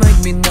still make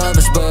me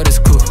nervous, but it's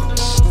cool.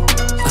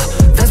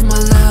 That's my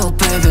little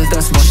baby,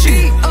 that's my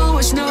she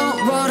always know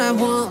what I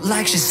want,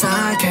 like she's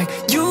psychic.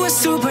 You a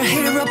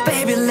superhero,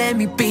 baby, let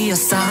me be your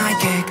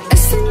sidekick. I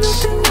see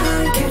nothing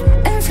like it,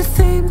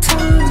 everything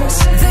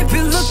timeless. They've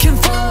been looking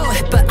for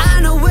it, but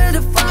I know where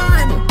to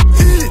find it.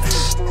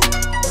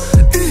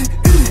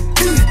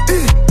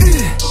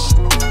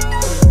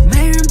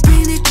 没人比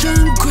你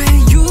珍贵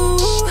，you，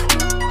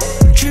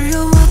 只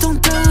有我懂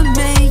得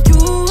美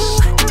，you。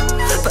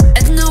But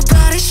ain't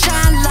nobody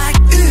shine like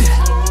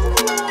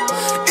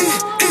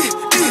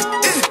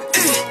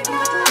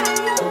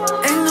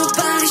you。Ain't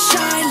nobody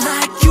shine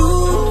like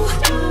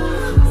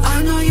you。I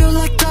know you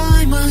like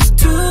diamonds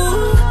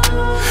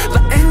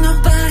too。But ain't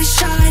nobody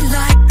shine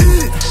like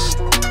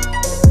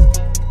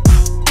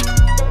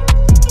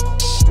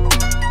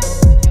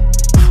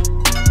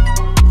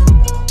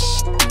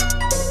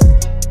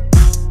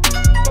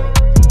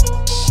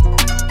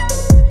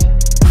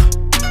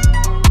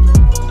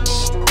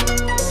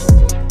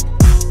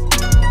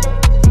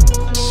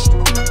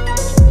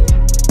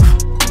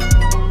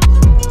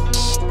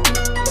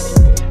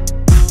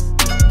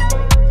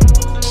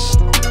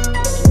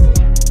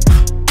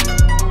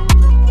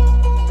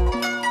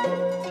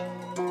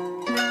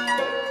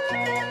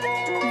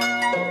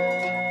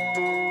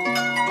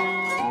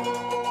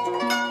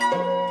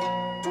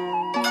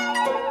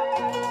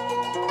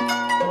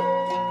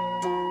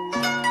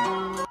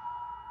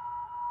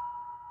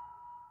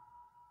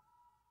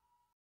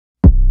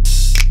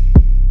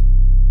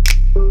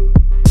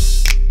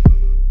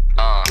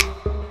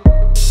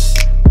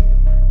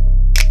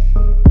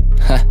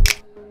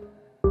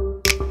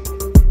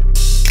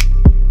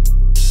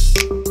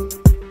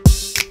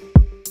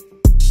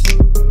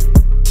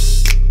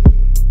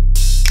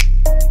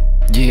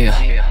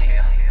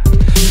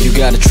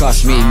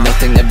trust me,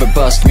 nothing ever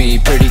bust me.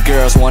 Pretty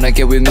girls wanna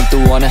get with me,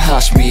 do wanna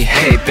hush me.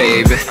 Hey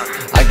baby,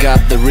 I I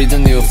got the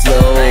rhythm, new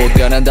flow.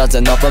 Gonna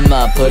doesn't open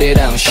up, put it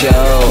on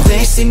show.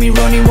 They see me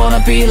running,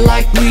 wanna be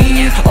like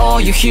me.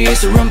 All you hear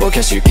is a rumble,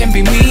 cause you can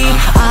be me.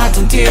 I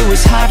don't deal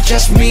with hype,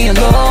 just me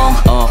alone.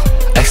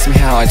 Ask me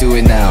how I do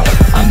it now.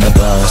 I'm the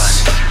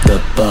boss,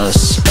 the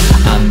boss.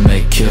 I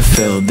make you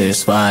feel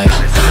this vibe.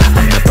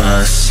 I'm the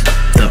boss,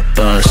 the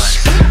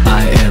boss.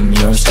 I am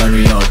your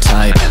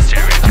stereotype.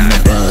 I'm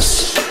the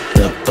boss,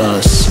 the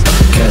boss.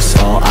 Cause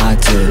all I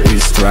do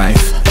is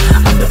thrive.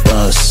 I'm the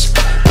boss,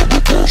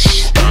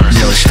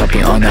 no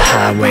stopping on the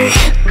highway.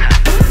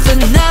 The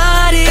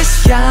night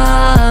is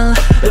young,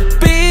 the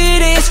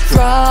beat is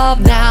rough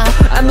now.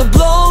 I'ma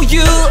blow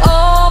you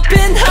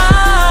open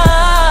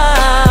high.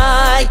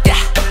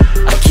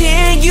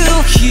 Can you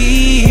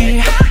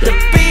hear the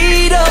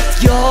beat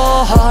of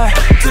your heart?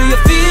 Do you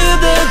feel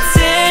the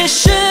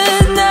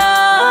tension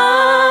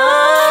now?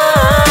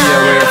 Be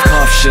aware of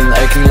caution,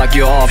 acting like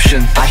your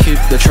option. I hit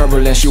the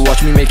turbulence, you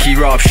watch me make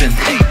eruption.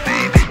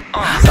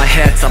 My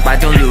head's up, I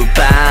don't look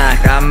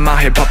back. I'm out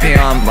here popping,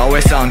 I'm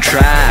always on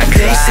track.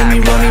 They see me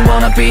running,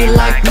 wanna be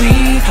like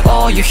me.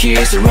 All you hear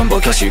is a rumble,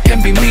 cause you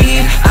can be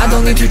me. I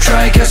don't need to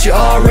try, cause you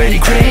already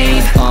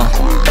crave.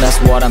 That's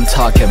what I'm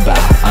talking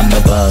about. I'm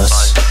the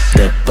boss,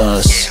 the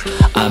boss.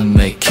 I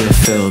make you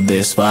feel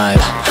this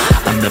vibe.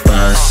 I'm the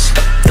boss,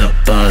 the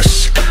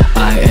boss.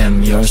 I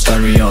am your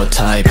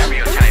stereotype.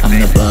 I'm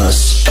the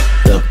boss,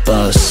 the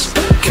boss.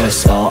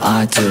 Cause all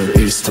I do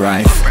is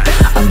thrive.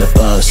 I'm the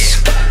boss,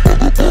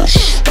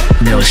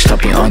 no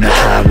stopping on the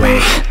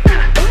highway.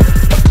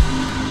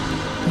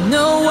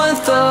 No one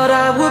thought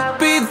I would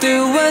be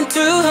the one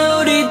to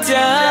hold it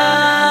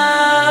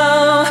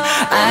down.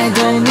 I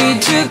don't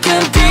need to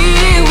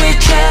compete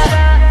with ya.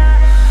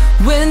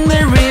 When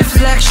the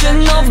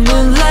reflection of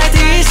moonlight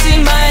is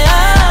in my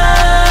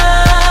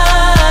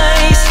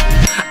eyes,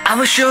 I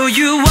will show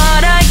you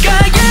what I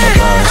got, yeah. I'm the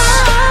boss,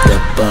 the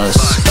boss.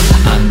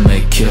 I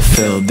make you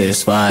feel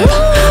this vibe.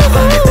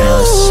 I'm the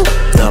boss,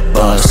 the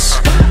boss.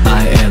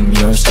 I am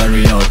your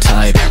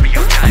stereotype.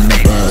 I'm the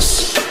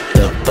boss,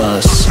 the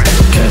boss.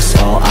 Cause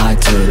all I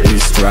do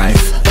is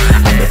thrive.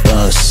 I'm the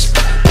boss,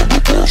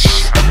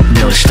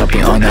 no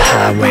stopping on the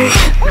highway.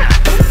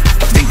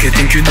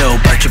 Think you know,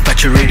 but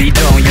you really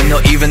don't. You know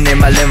even in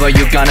my level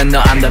you gotta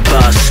know I'm the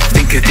boss.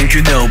 Think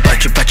you know,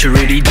 but you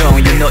really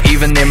don't. You know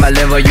even in my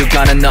level you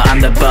gotta know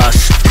I'm the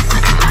boss.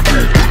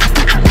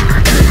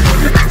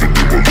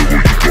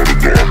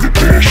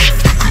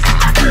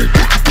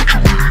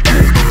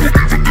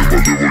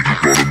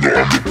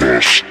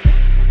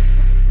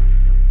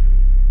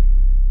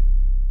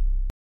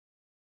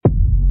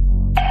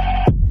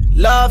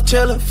 Love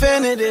till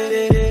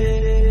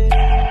infinity.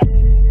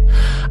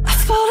 I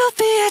follow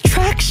the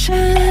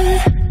attraction,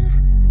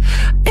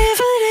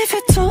 even if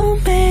it don't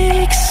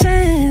make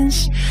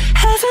sense.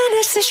 Heaven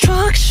is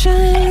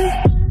destruction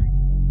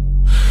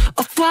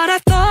of what I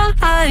thought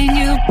I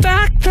knew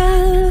back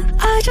then.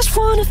 I just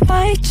wanna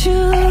fight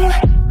you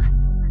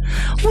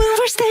when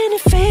we're standing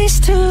face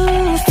to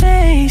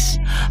face,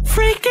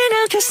 freaking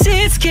out cause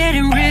it's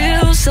getting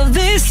real. So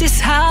this is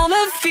how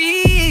it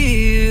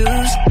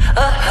feels.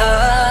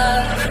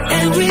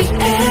 And with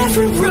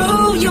every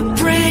rule you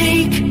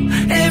break,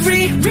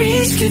 every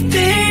risk you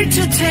dare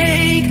to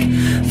take,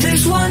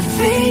 there's one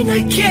thing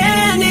I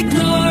can't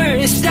ignore.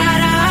 It's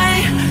that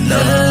I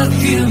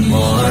love you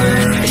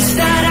more. It's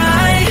that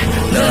I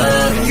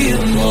love you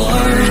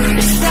more.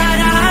 It's that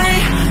I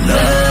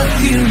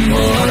love you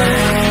more.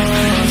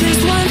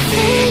 There's one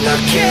thing I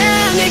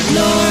can't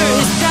ignore.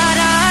 It's that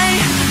I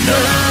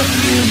love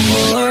you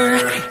more.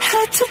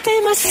 Had to be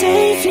my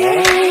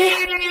savior.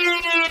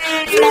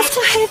 Love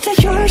to hate that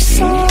you're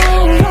so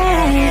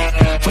right.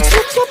 What's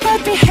with your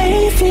bad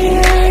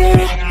behavior?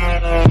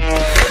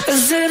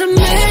 Is it a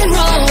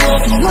mirror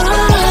of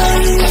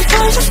mine?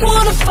 I just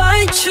wanna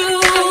fight you.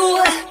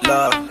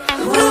 Love.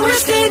 When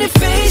we're standing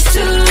face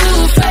to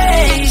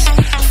face,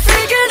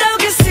 freaking out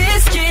cause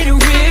it's getting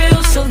real.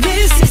 So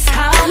this is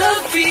how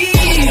love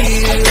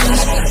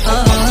feels.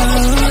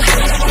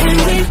 And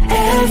with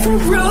every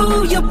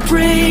rule you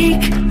break,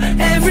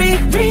 every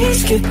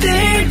risk you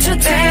dare to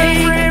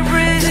take,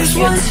 there's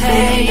one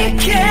thing I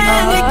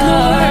can't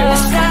ignore.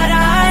 It's that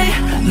I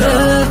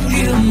love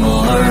you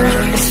more.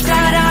 It's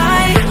that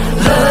I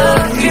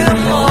love you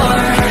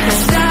more.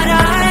 It's that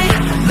I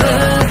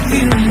love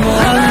you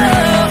more.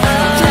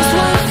 There's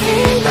one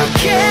thing I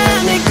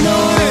can't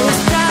ignore.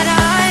 It's that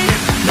I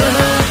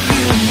love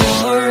you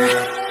more.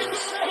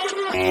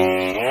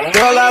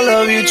 Girl, I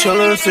love you till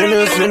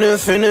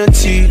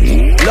infinity.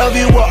 Love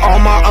you with all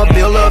my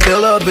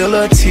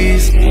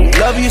abilities.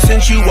 Love you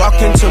since you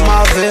walked into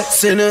my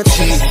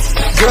vicinity.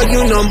 Girl,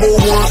 you number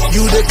one,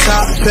 you the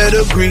top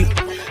pedigree.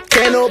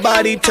 Can't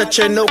nobody touch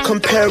it, no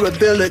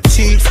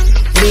comparability.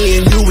 Me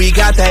and you, we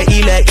got that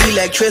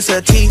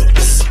electricity.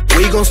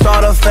 We gon'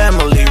 start a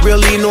family,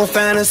 really no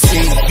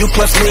fantasy. You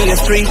plus me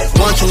is 3,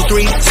 1, 2,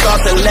 3,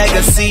 start the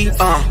legacy.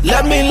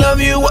 Let me love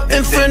you with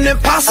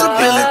infinite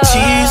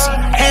possibilities.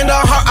 And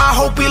our heart, I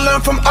hope we learn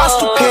learn from our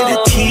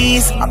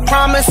stupidities. I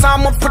promise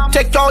I'ma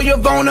protect all your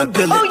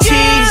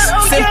vulnerabilities.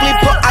 Simply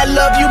put, I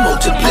love you,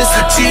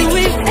 multiplicity.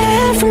 With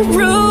every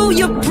rule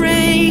you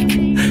break,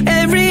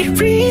 every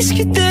risk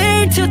you're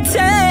there to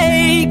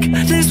take,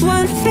 there's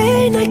one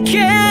thing I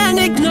can't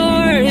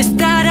ignore, is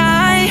that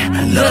I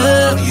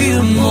love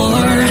you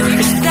more.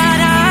 Is that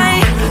I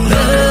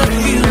love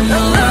you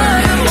more.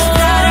 Is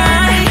that I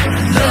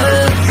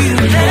love you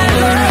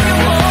more.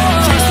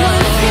 There's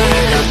one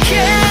thing I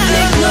can't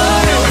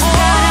ignore, is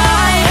that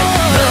I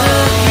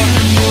love you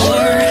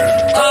more.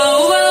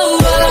 Oh,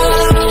 oh, oh.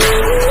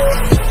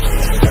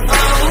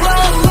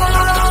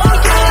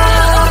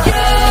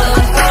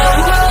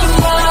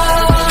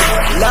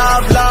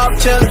 Love, love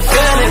till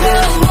infinity.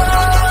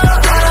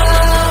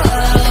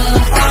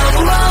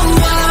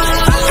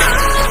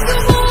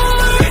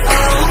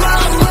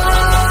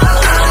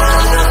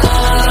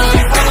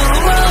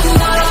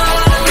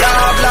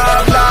 Love,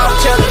 love, love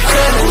till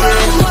infinity.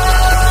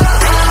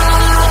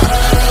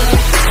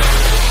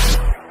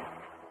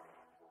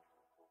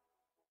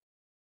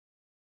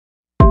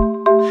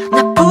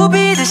那不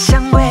必的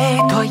香味，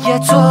唾液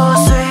作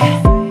祟，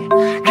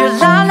热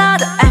辣辣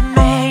的暧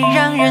昧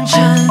让人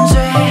沉醉。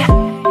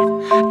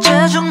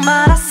这种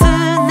麻辣似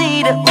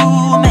你的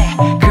妩媚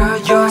 ，Girl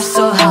you're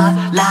so hot，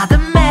 辣的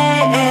美。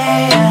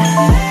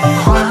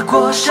划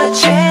过舌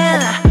尖，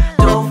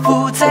豆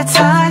腐在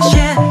踩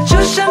线，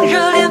就像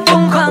热恋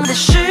疯狂的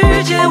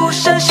世界无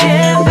上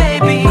限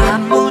 ，Baby， 麻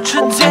木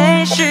纯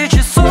粹，失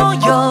去所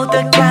有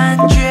的感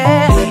觉，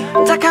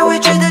打开未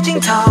知的镜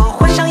头，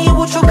幻想已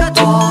无处可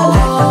躲。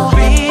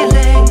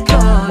Feeling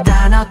go，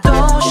 大脑都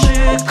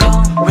失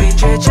控，味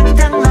觉震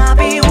荡麻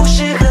痹，无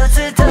视盒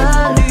子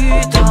的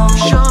律动。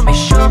Show me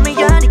show me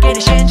呀，你给的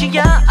陷阱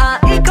呀，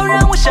一口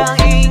让我上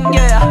瘾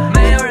 ，Yeah，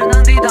 没有人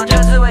能抵挡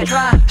这滋味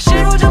 ，Try，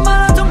 陷入这麻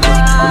辣中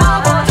make 麻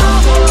婆豆腐。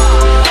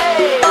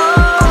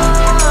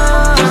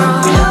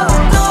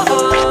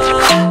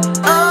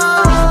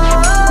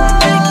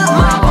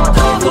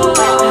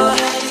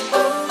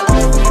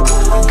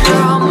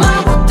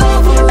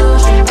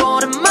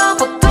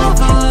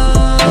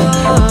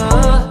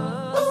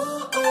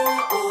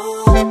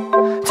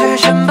嘴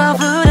唇包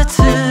覆的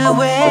滋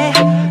味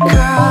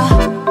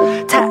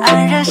 ，Girl， 太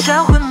安然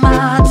销魂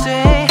麻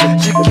醉，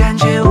这感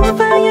觉无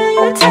法言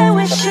喻，太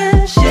危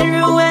险，陷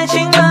入爱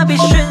情麻痹，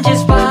瞬间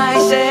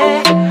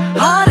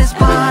spicy，hot and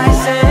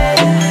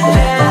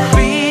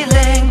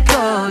spicy，feeling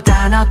go，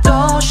 大脑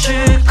都失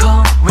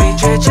控，味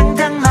觉震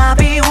荡麻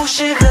痹，无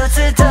视盒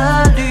子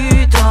的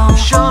律动。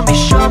Show me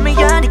show me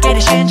呀，你给的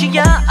陷阱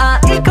呀，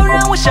一口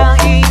让我上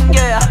瘾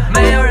 ，Yeah，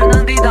 没有人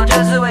能抵挡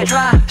这滋味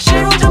 ，Try，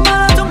 陷入这麻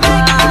辣中 make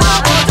麻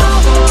婆豆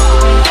腐。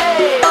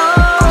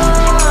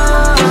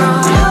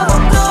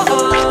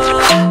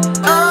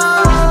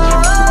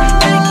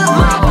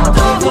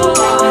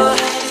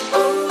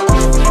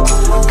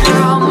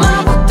Girl，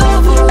 麻婆豆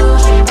腐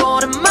是我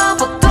的麻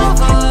婆豆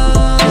腐，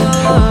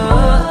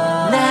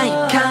难以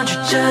抗拒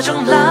这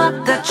种辣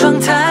的状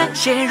态，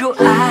陷入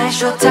爱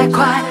说太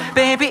快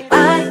 ，Baby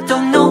I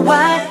don't know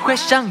why 会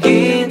上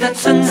瘾的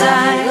存在，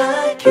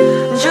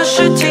就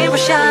是停不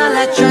下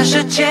来，转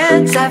时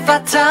间在发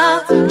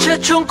烫，这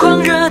种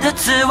狂热的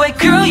滋味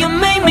 ，Girl you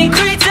make me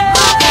crazy。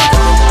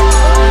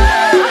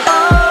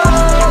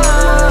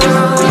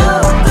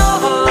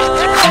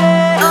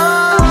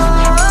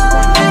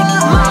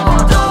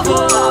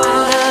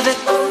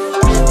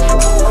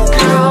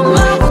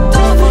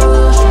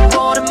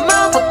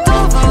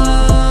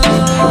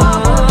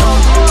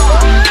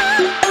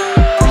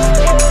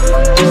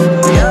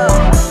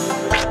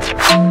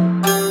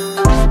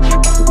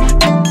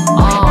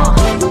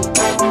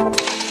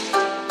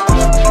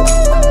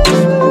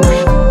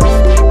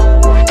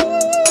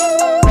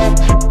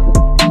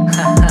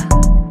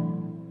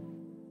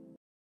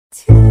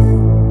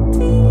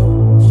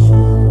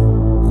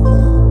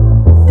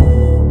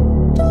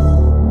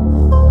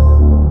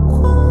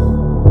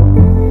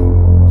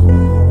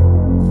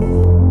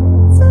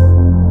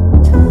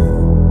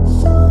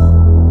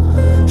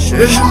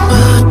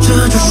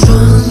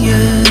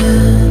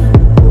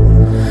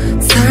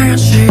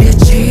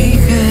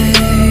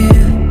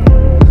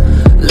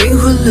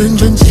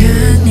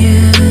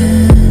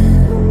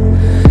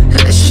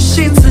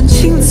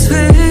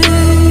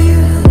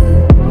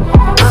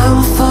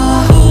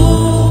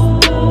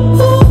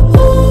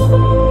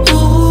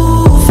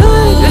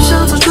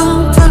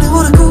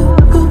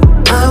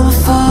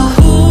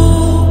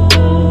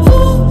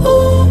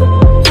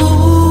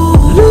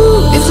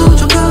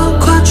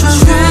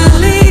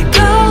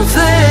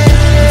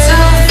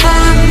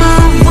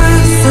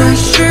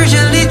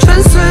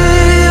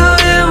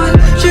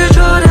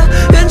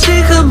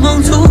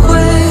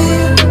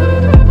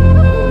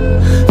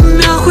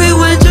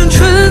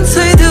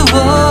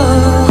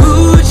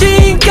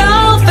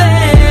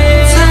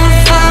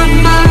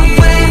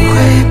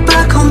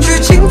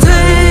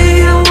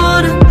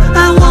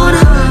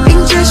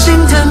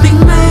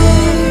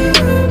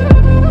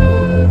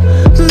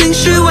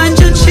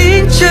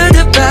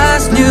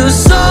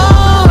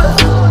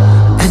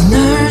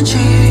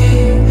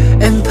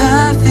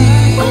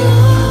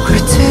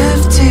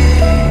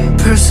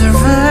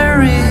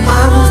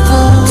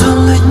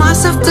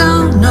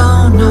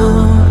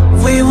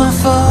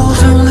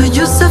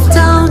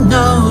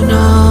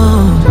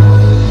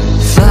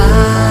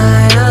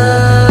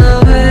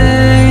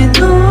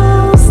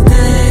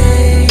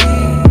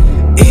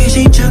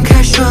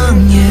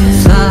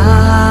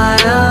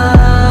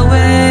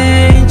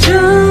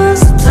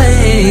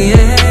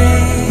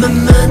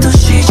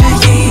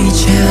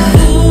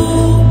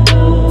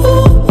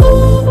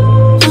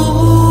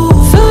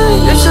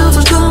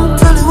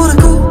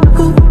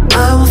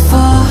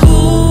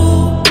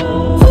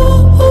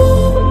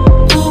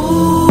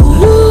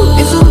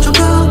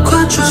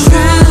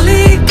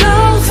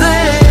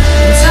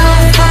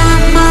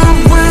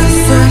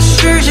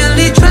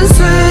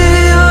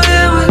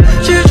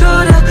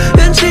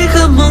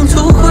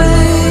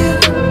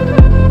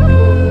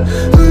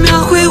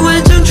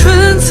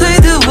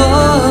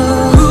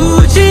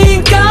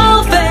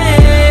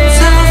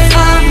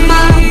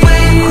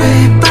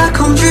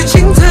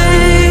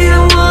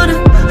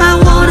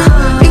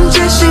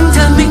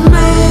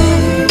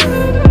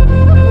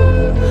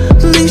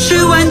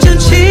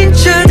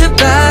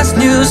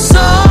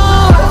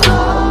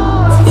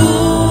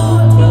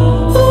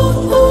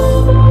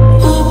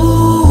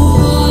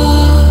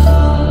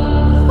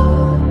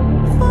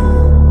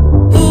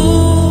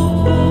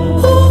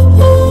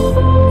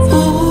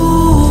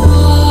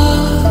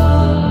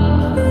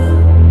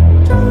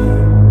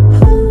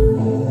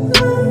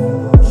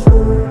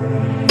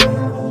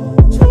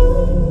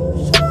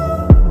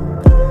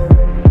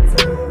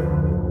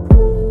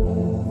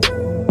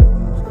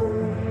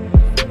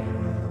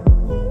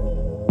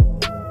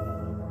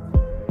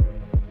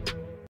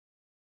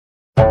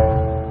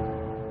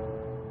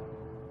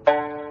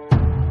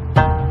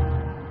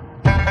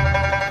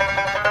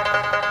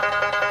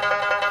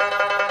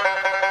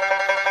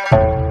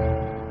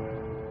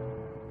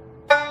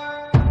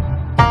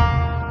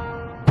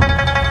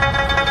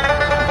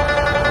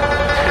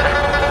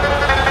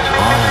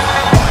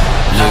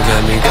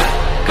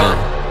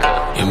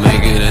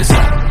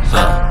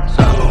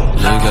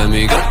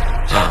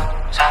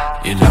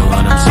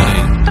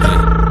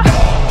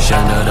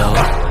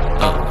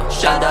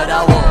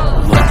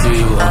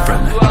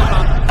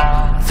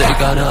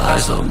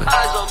eyes on me，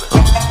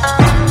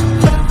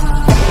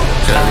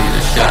这里的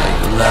下一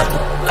个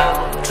level，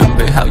 准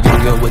备好拥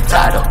有我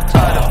title，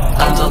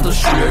 肮脏都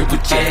视而不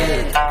见，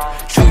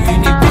属于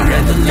你不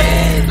染的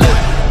脸，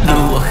路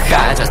我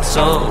还在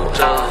走，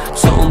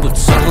从不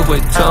曾回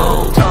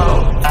头，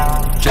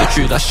就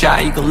去到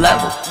下一个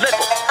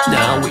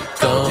level。Now we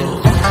go.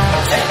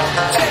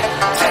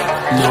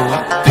 No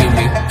one beat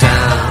me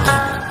down.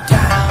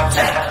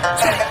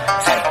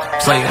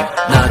 Play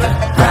another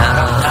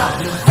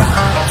round.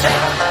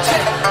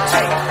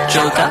 就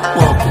当我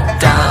不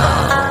到，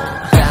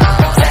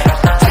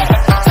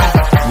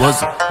我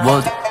走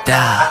我的道。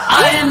I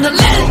am the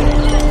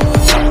legend.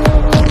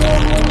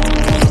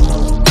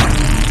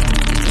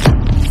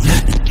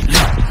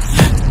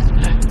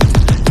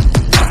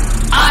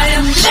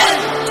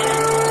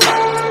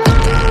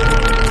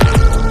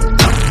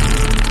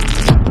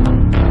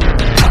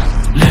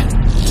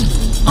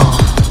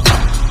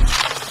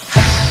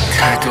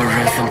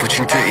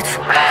对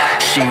错，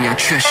信仰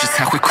确实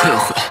才会困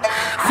惑，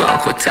惶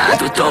惑太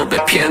多都被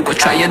骗过，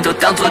传言都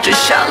当作真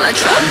相来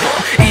传播，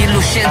一路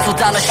线走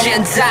到了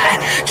现在，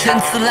陈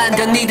词滥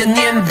调你的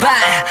年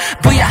迈，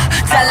不要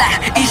再来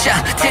异想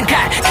天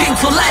开，听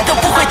从来都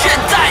不会倦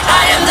怠。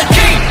I am the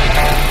king，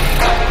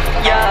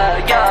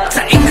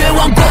 在音乐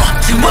王国，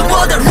请问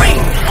我的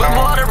ring，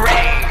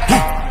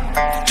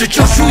 这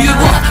就属于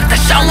我，带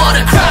上我的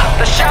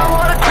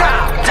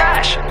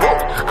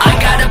crowd，I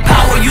got the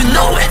power, you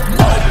know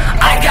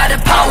it。I got the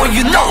power,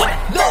 you know it.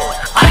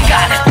 I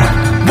got it.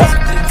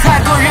 太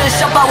多人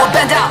想把我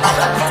ban掉，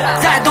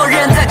太多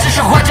人在指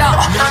手画脚，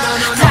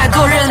太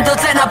多人都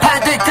在那排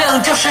队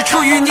等，就是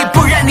出于你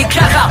不让你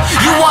看好。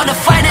You wanna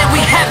fight it, we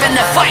having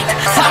a fight.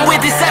 Time we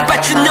decide,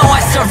 but you know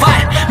I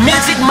survive.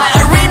 Music, my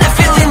arena,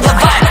 feeling the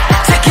vibe.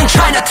 Taking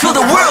China to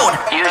the world.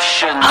 You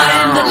should know. I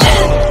am the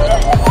legend.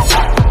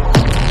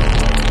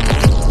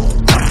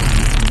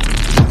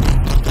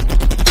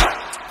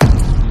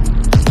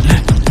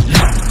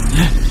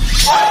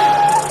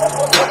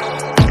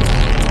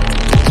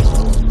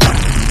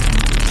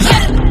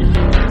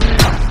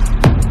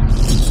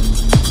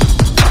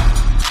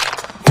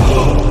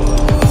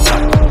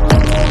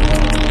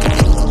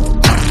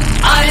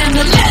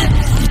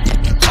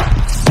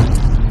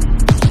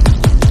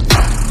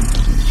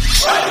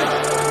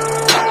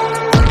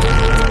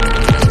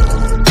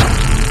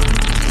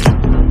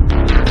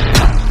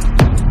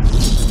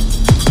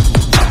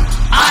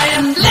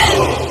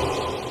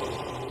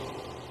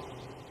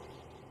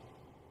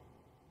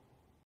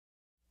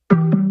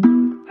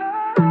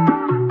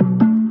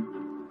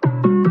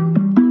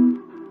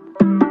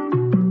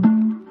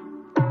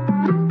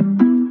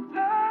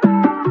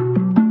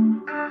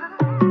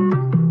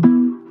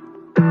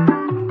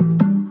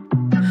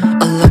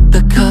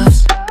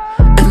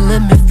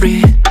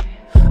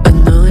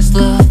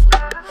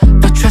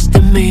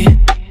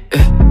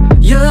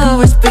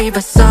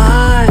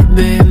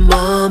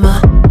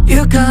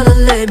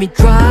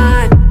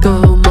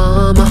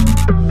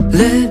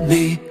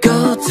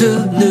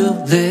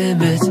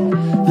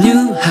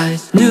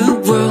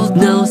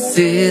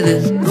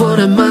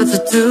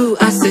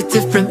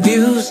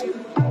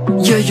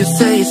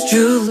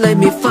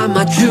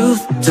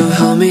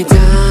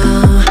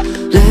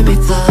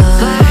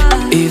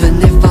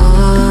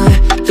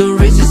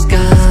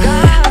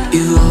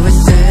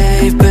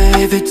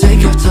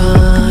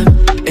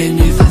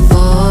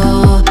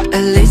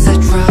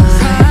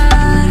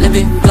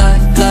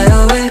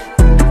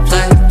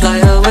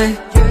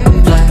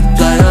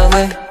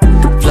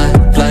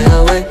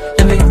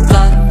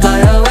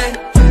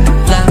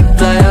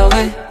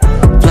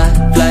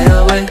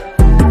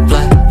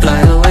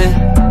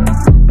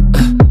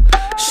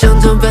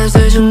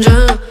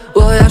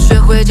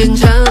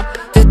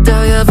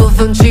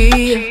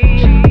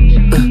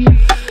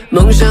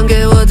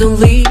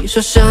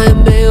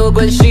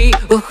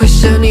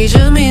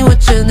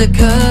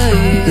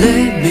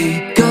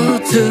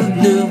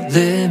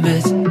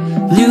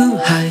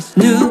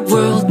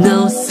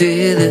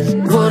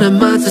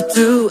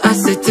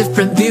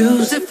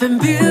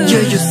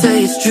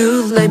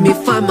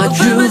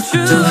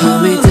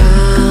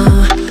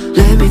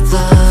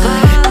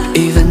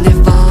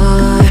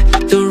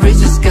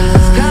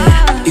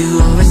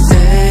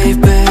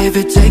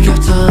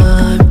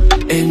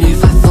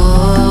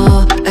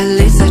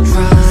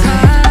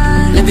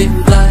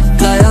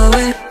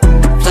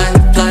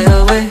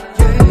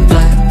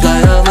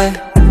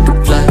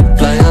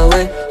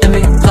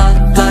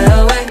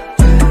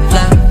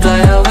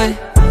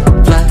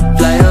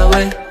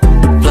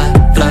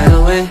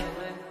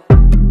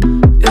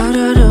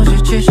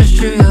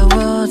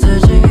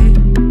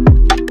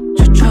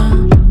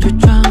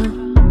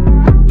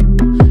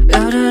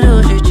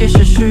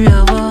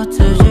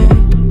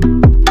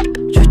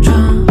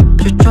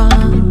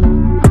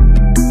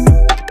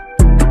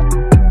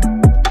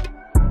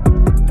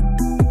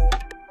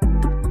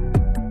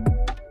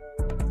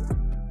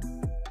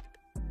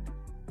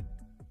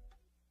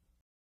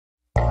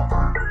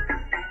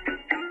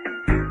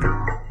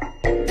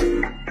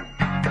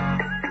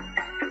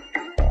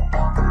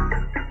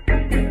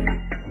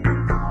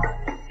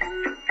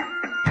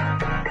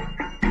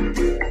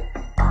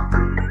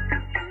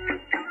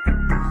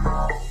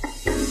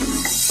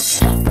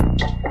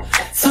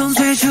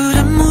 初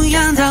的模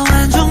样到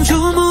万众瞩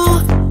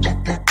目，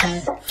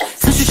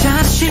曾许下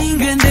的心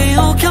愿they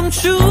all come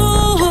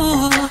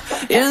true，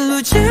沿路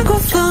见过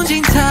风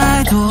景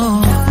太多，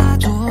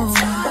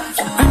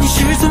而你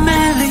是最美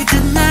丽的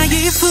那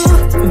一幅，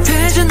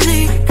陪着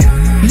你，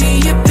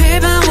你也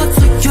陪伴我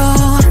左右。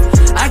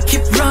I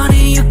keep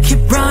running, you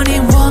keep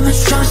running， 我们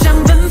双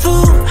向奔赴。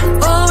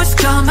Always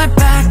got my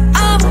back,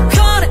 I'm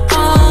calling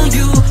on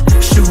you，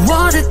 是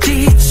我的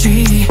第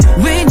几，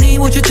为你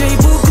我绝对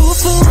不辜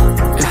负。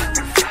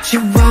希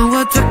望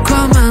我的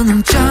光芒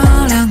能照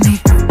亮你，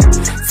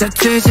在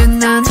最艰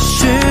难的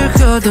时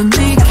候逗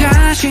你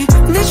开心。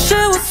你是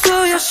我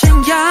所有想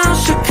要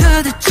时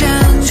刻的见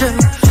证，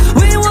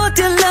为我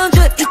点亮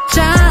这一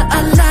盏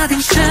阿拉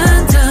丁神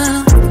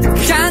灯。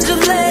看着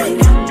累，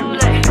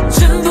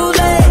真不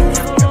累。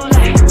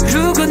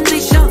如果你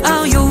想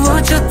遨游，我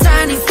就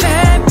带你飞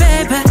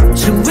 ，baby，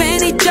 成为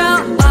你骄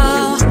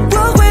傲，我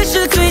会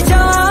是最骄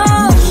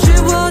傲。是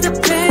我的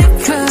贝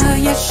壳，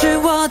也是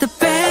我的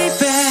baby。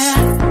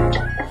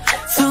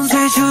从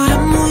最初的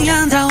模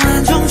样到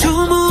万众瞩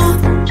目，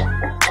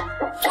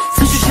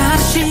曾许下的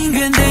心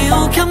愿they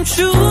all come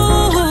true，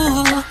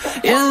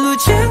沿路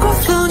见过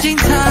风景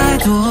太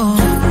多，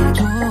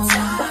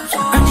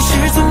而你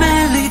是最美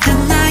丽的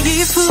那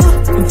一幅，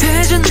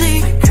陪着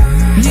你，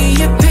你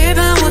也陪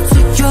伴我左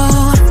右。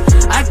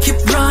I keep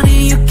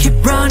running, you keep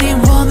running，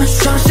 我们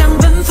双向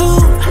奔赴。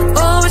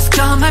Always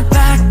got my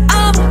back,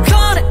 I'm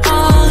calling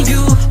on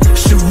you，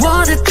 是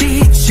我的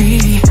第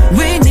几，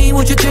为你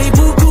我绝对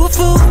不辜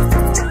负。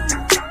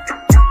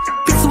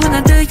彼此温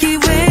暖的依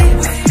偎，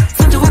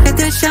放着花开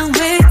的香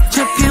味，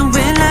这片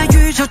未来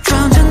宇宙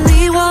装着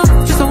你我，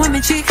就算外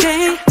面漆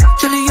黑，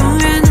这里永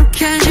远能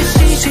看见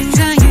星星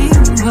在萤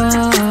火。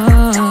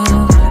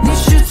你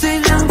是最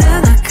亮的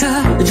那颗，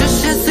这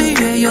些岁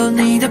月有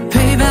你的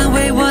陪伴，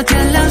为我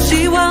点亮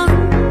希望。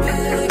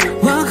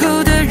往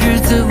后的日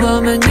子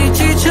我们一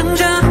起成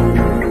长。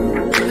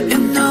You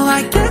know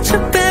I got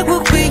your back， 我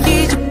会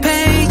一直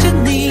陪着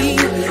你。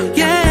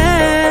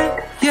Yeah,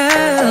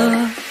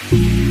 yeah。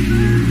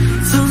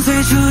从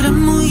最初的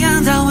模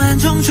样到万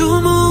众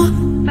瞩目，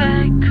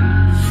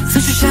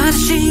曾许下的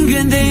心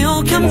愿they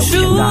all come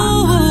true，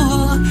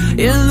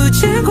沿路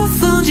见过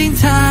风景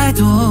太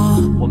多，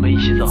我们一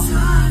起走。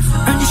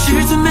而你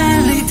是最美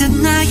丽的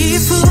那一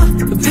幅，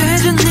陪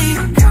着你，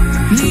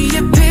你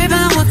也陪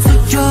伴我左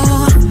右。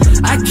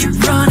I keep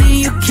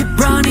running, you keep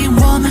running，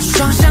 我们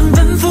双向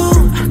奔赴。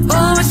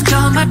Always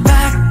got my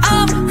back,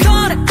 I'm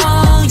calling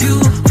on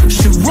you，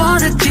 是我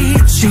的第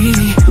几，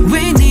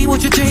为你我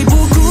绝对不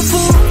辜负。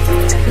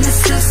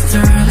Let's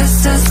sister, let's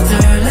sister,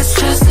 let's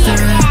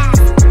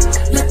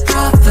sister，Let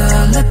brother,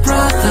 let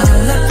brother,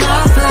 let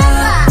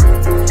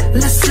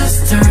brother，Let's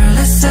sister,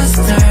 let's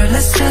sister,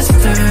 let's sister。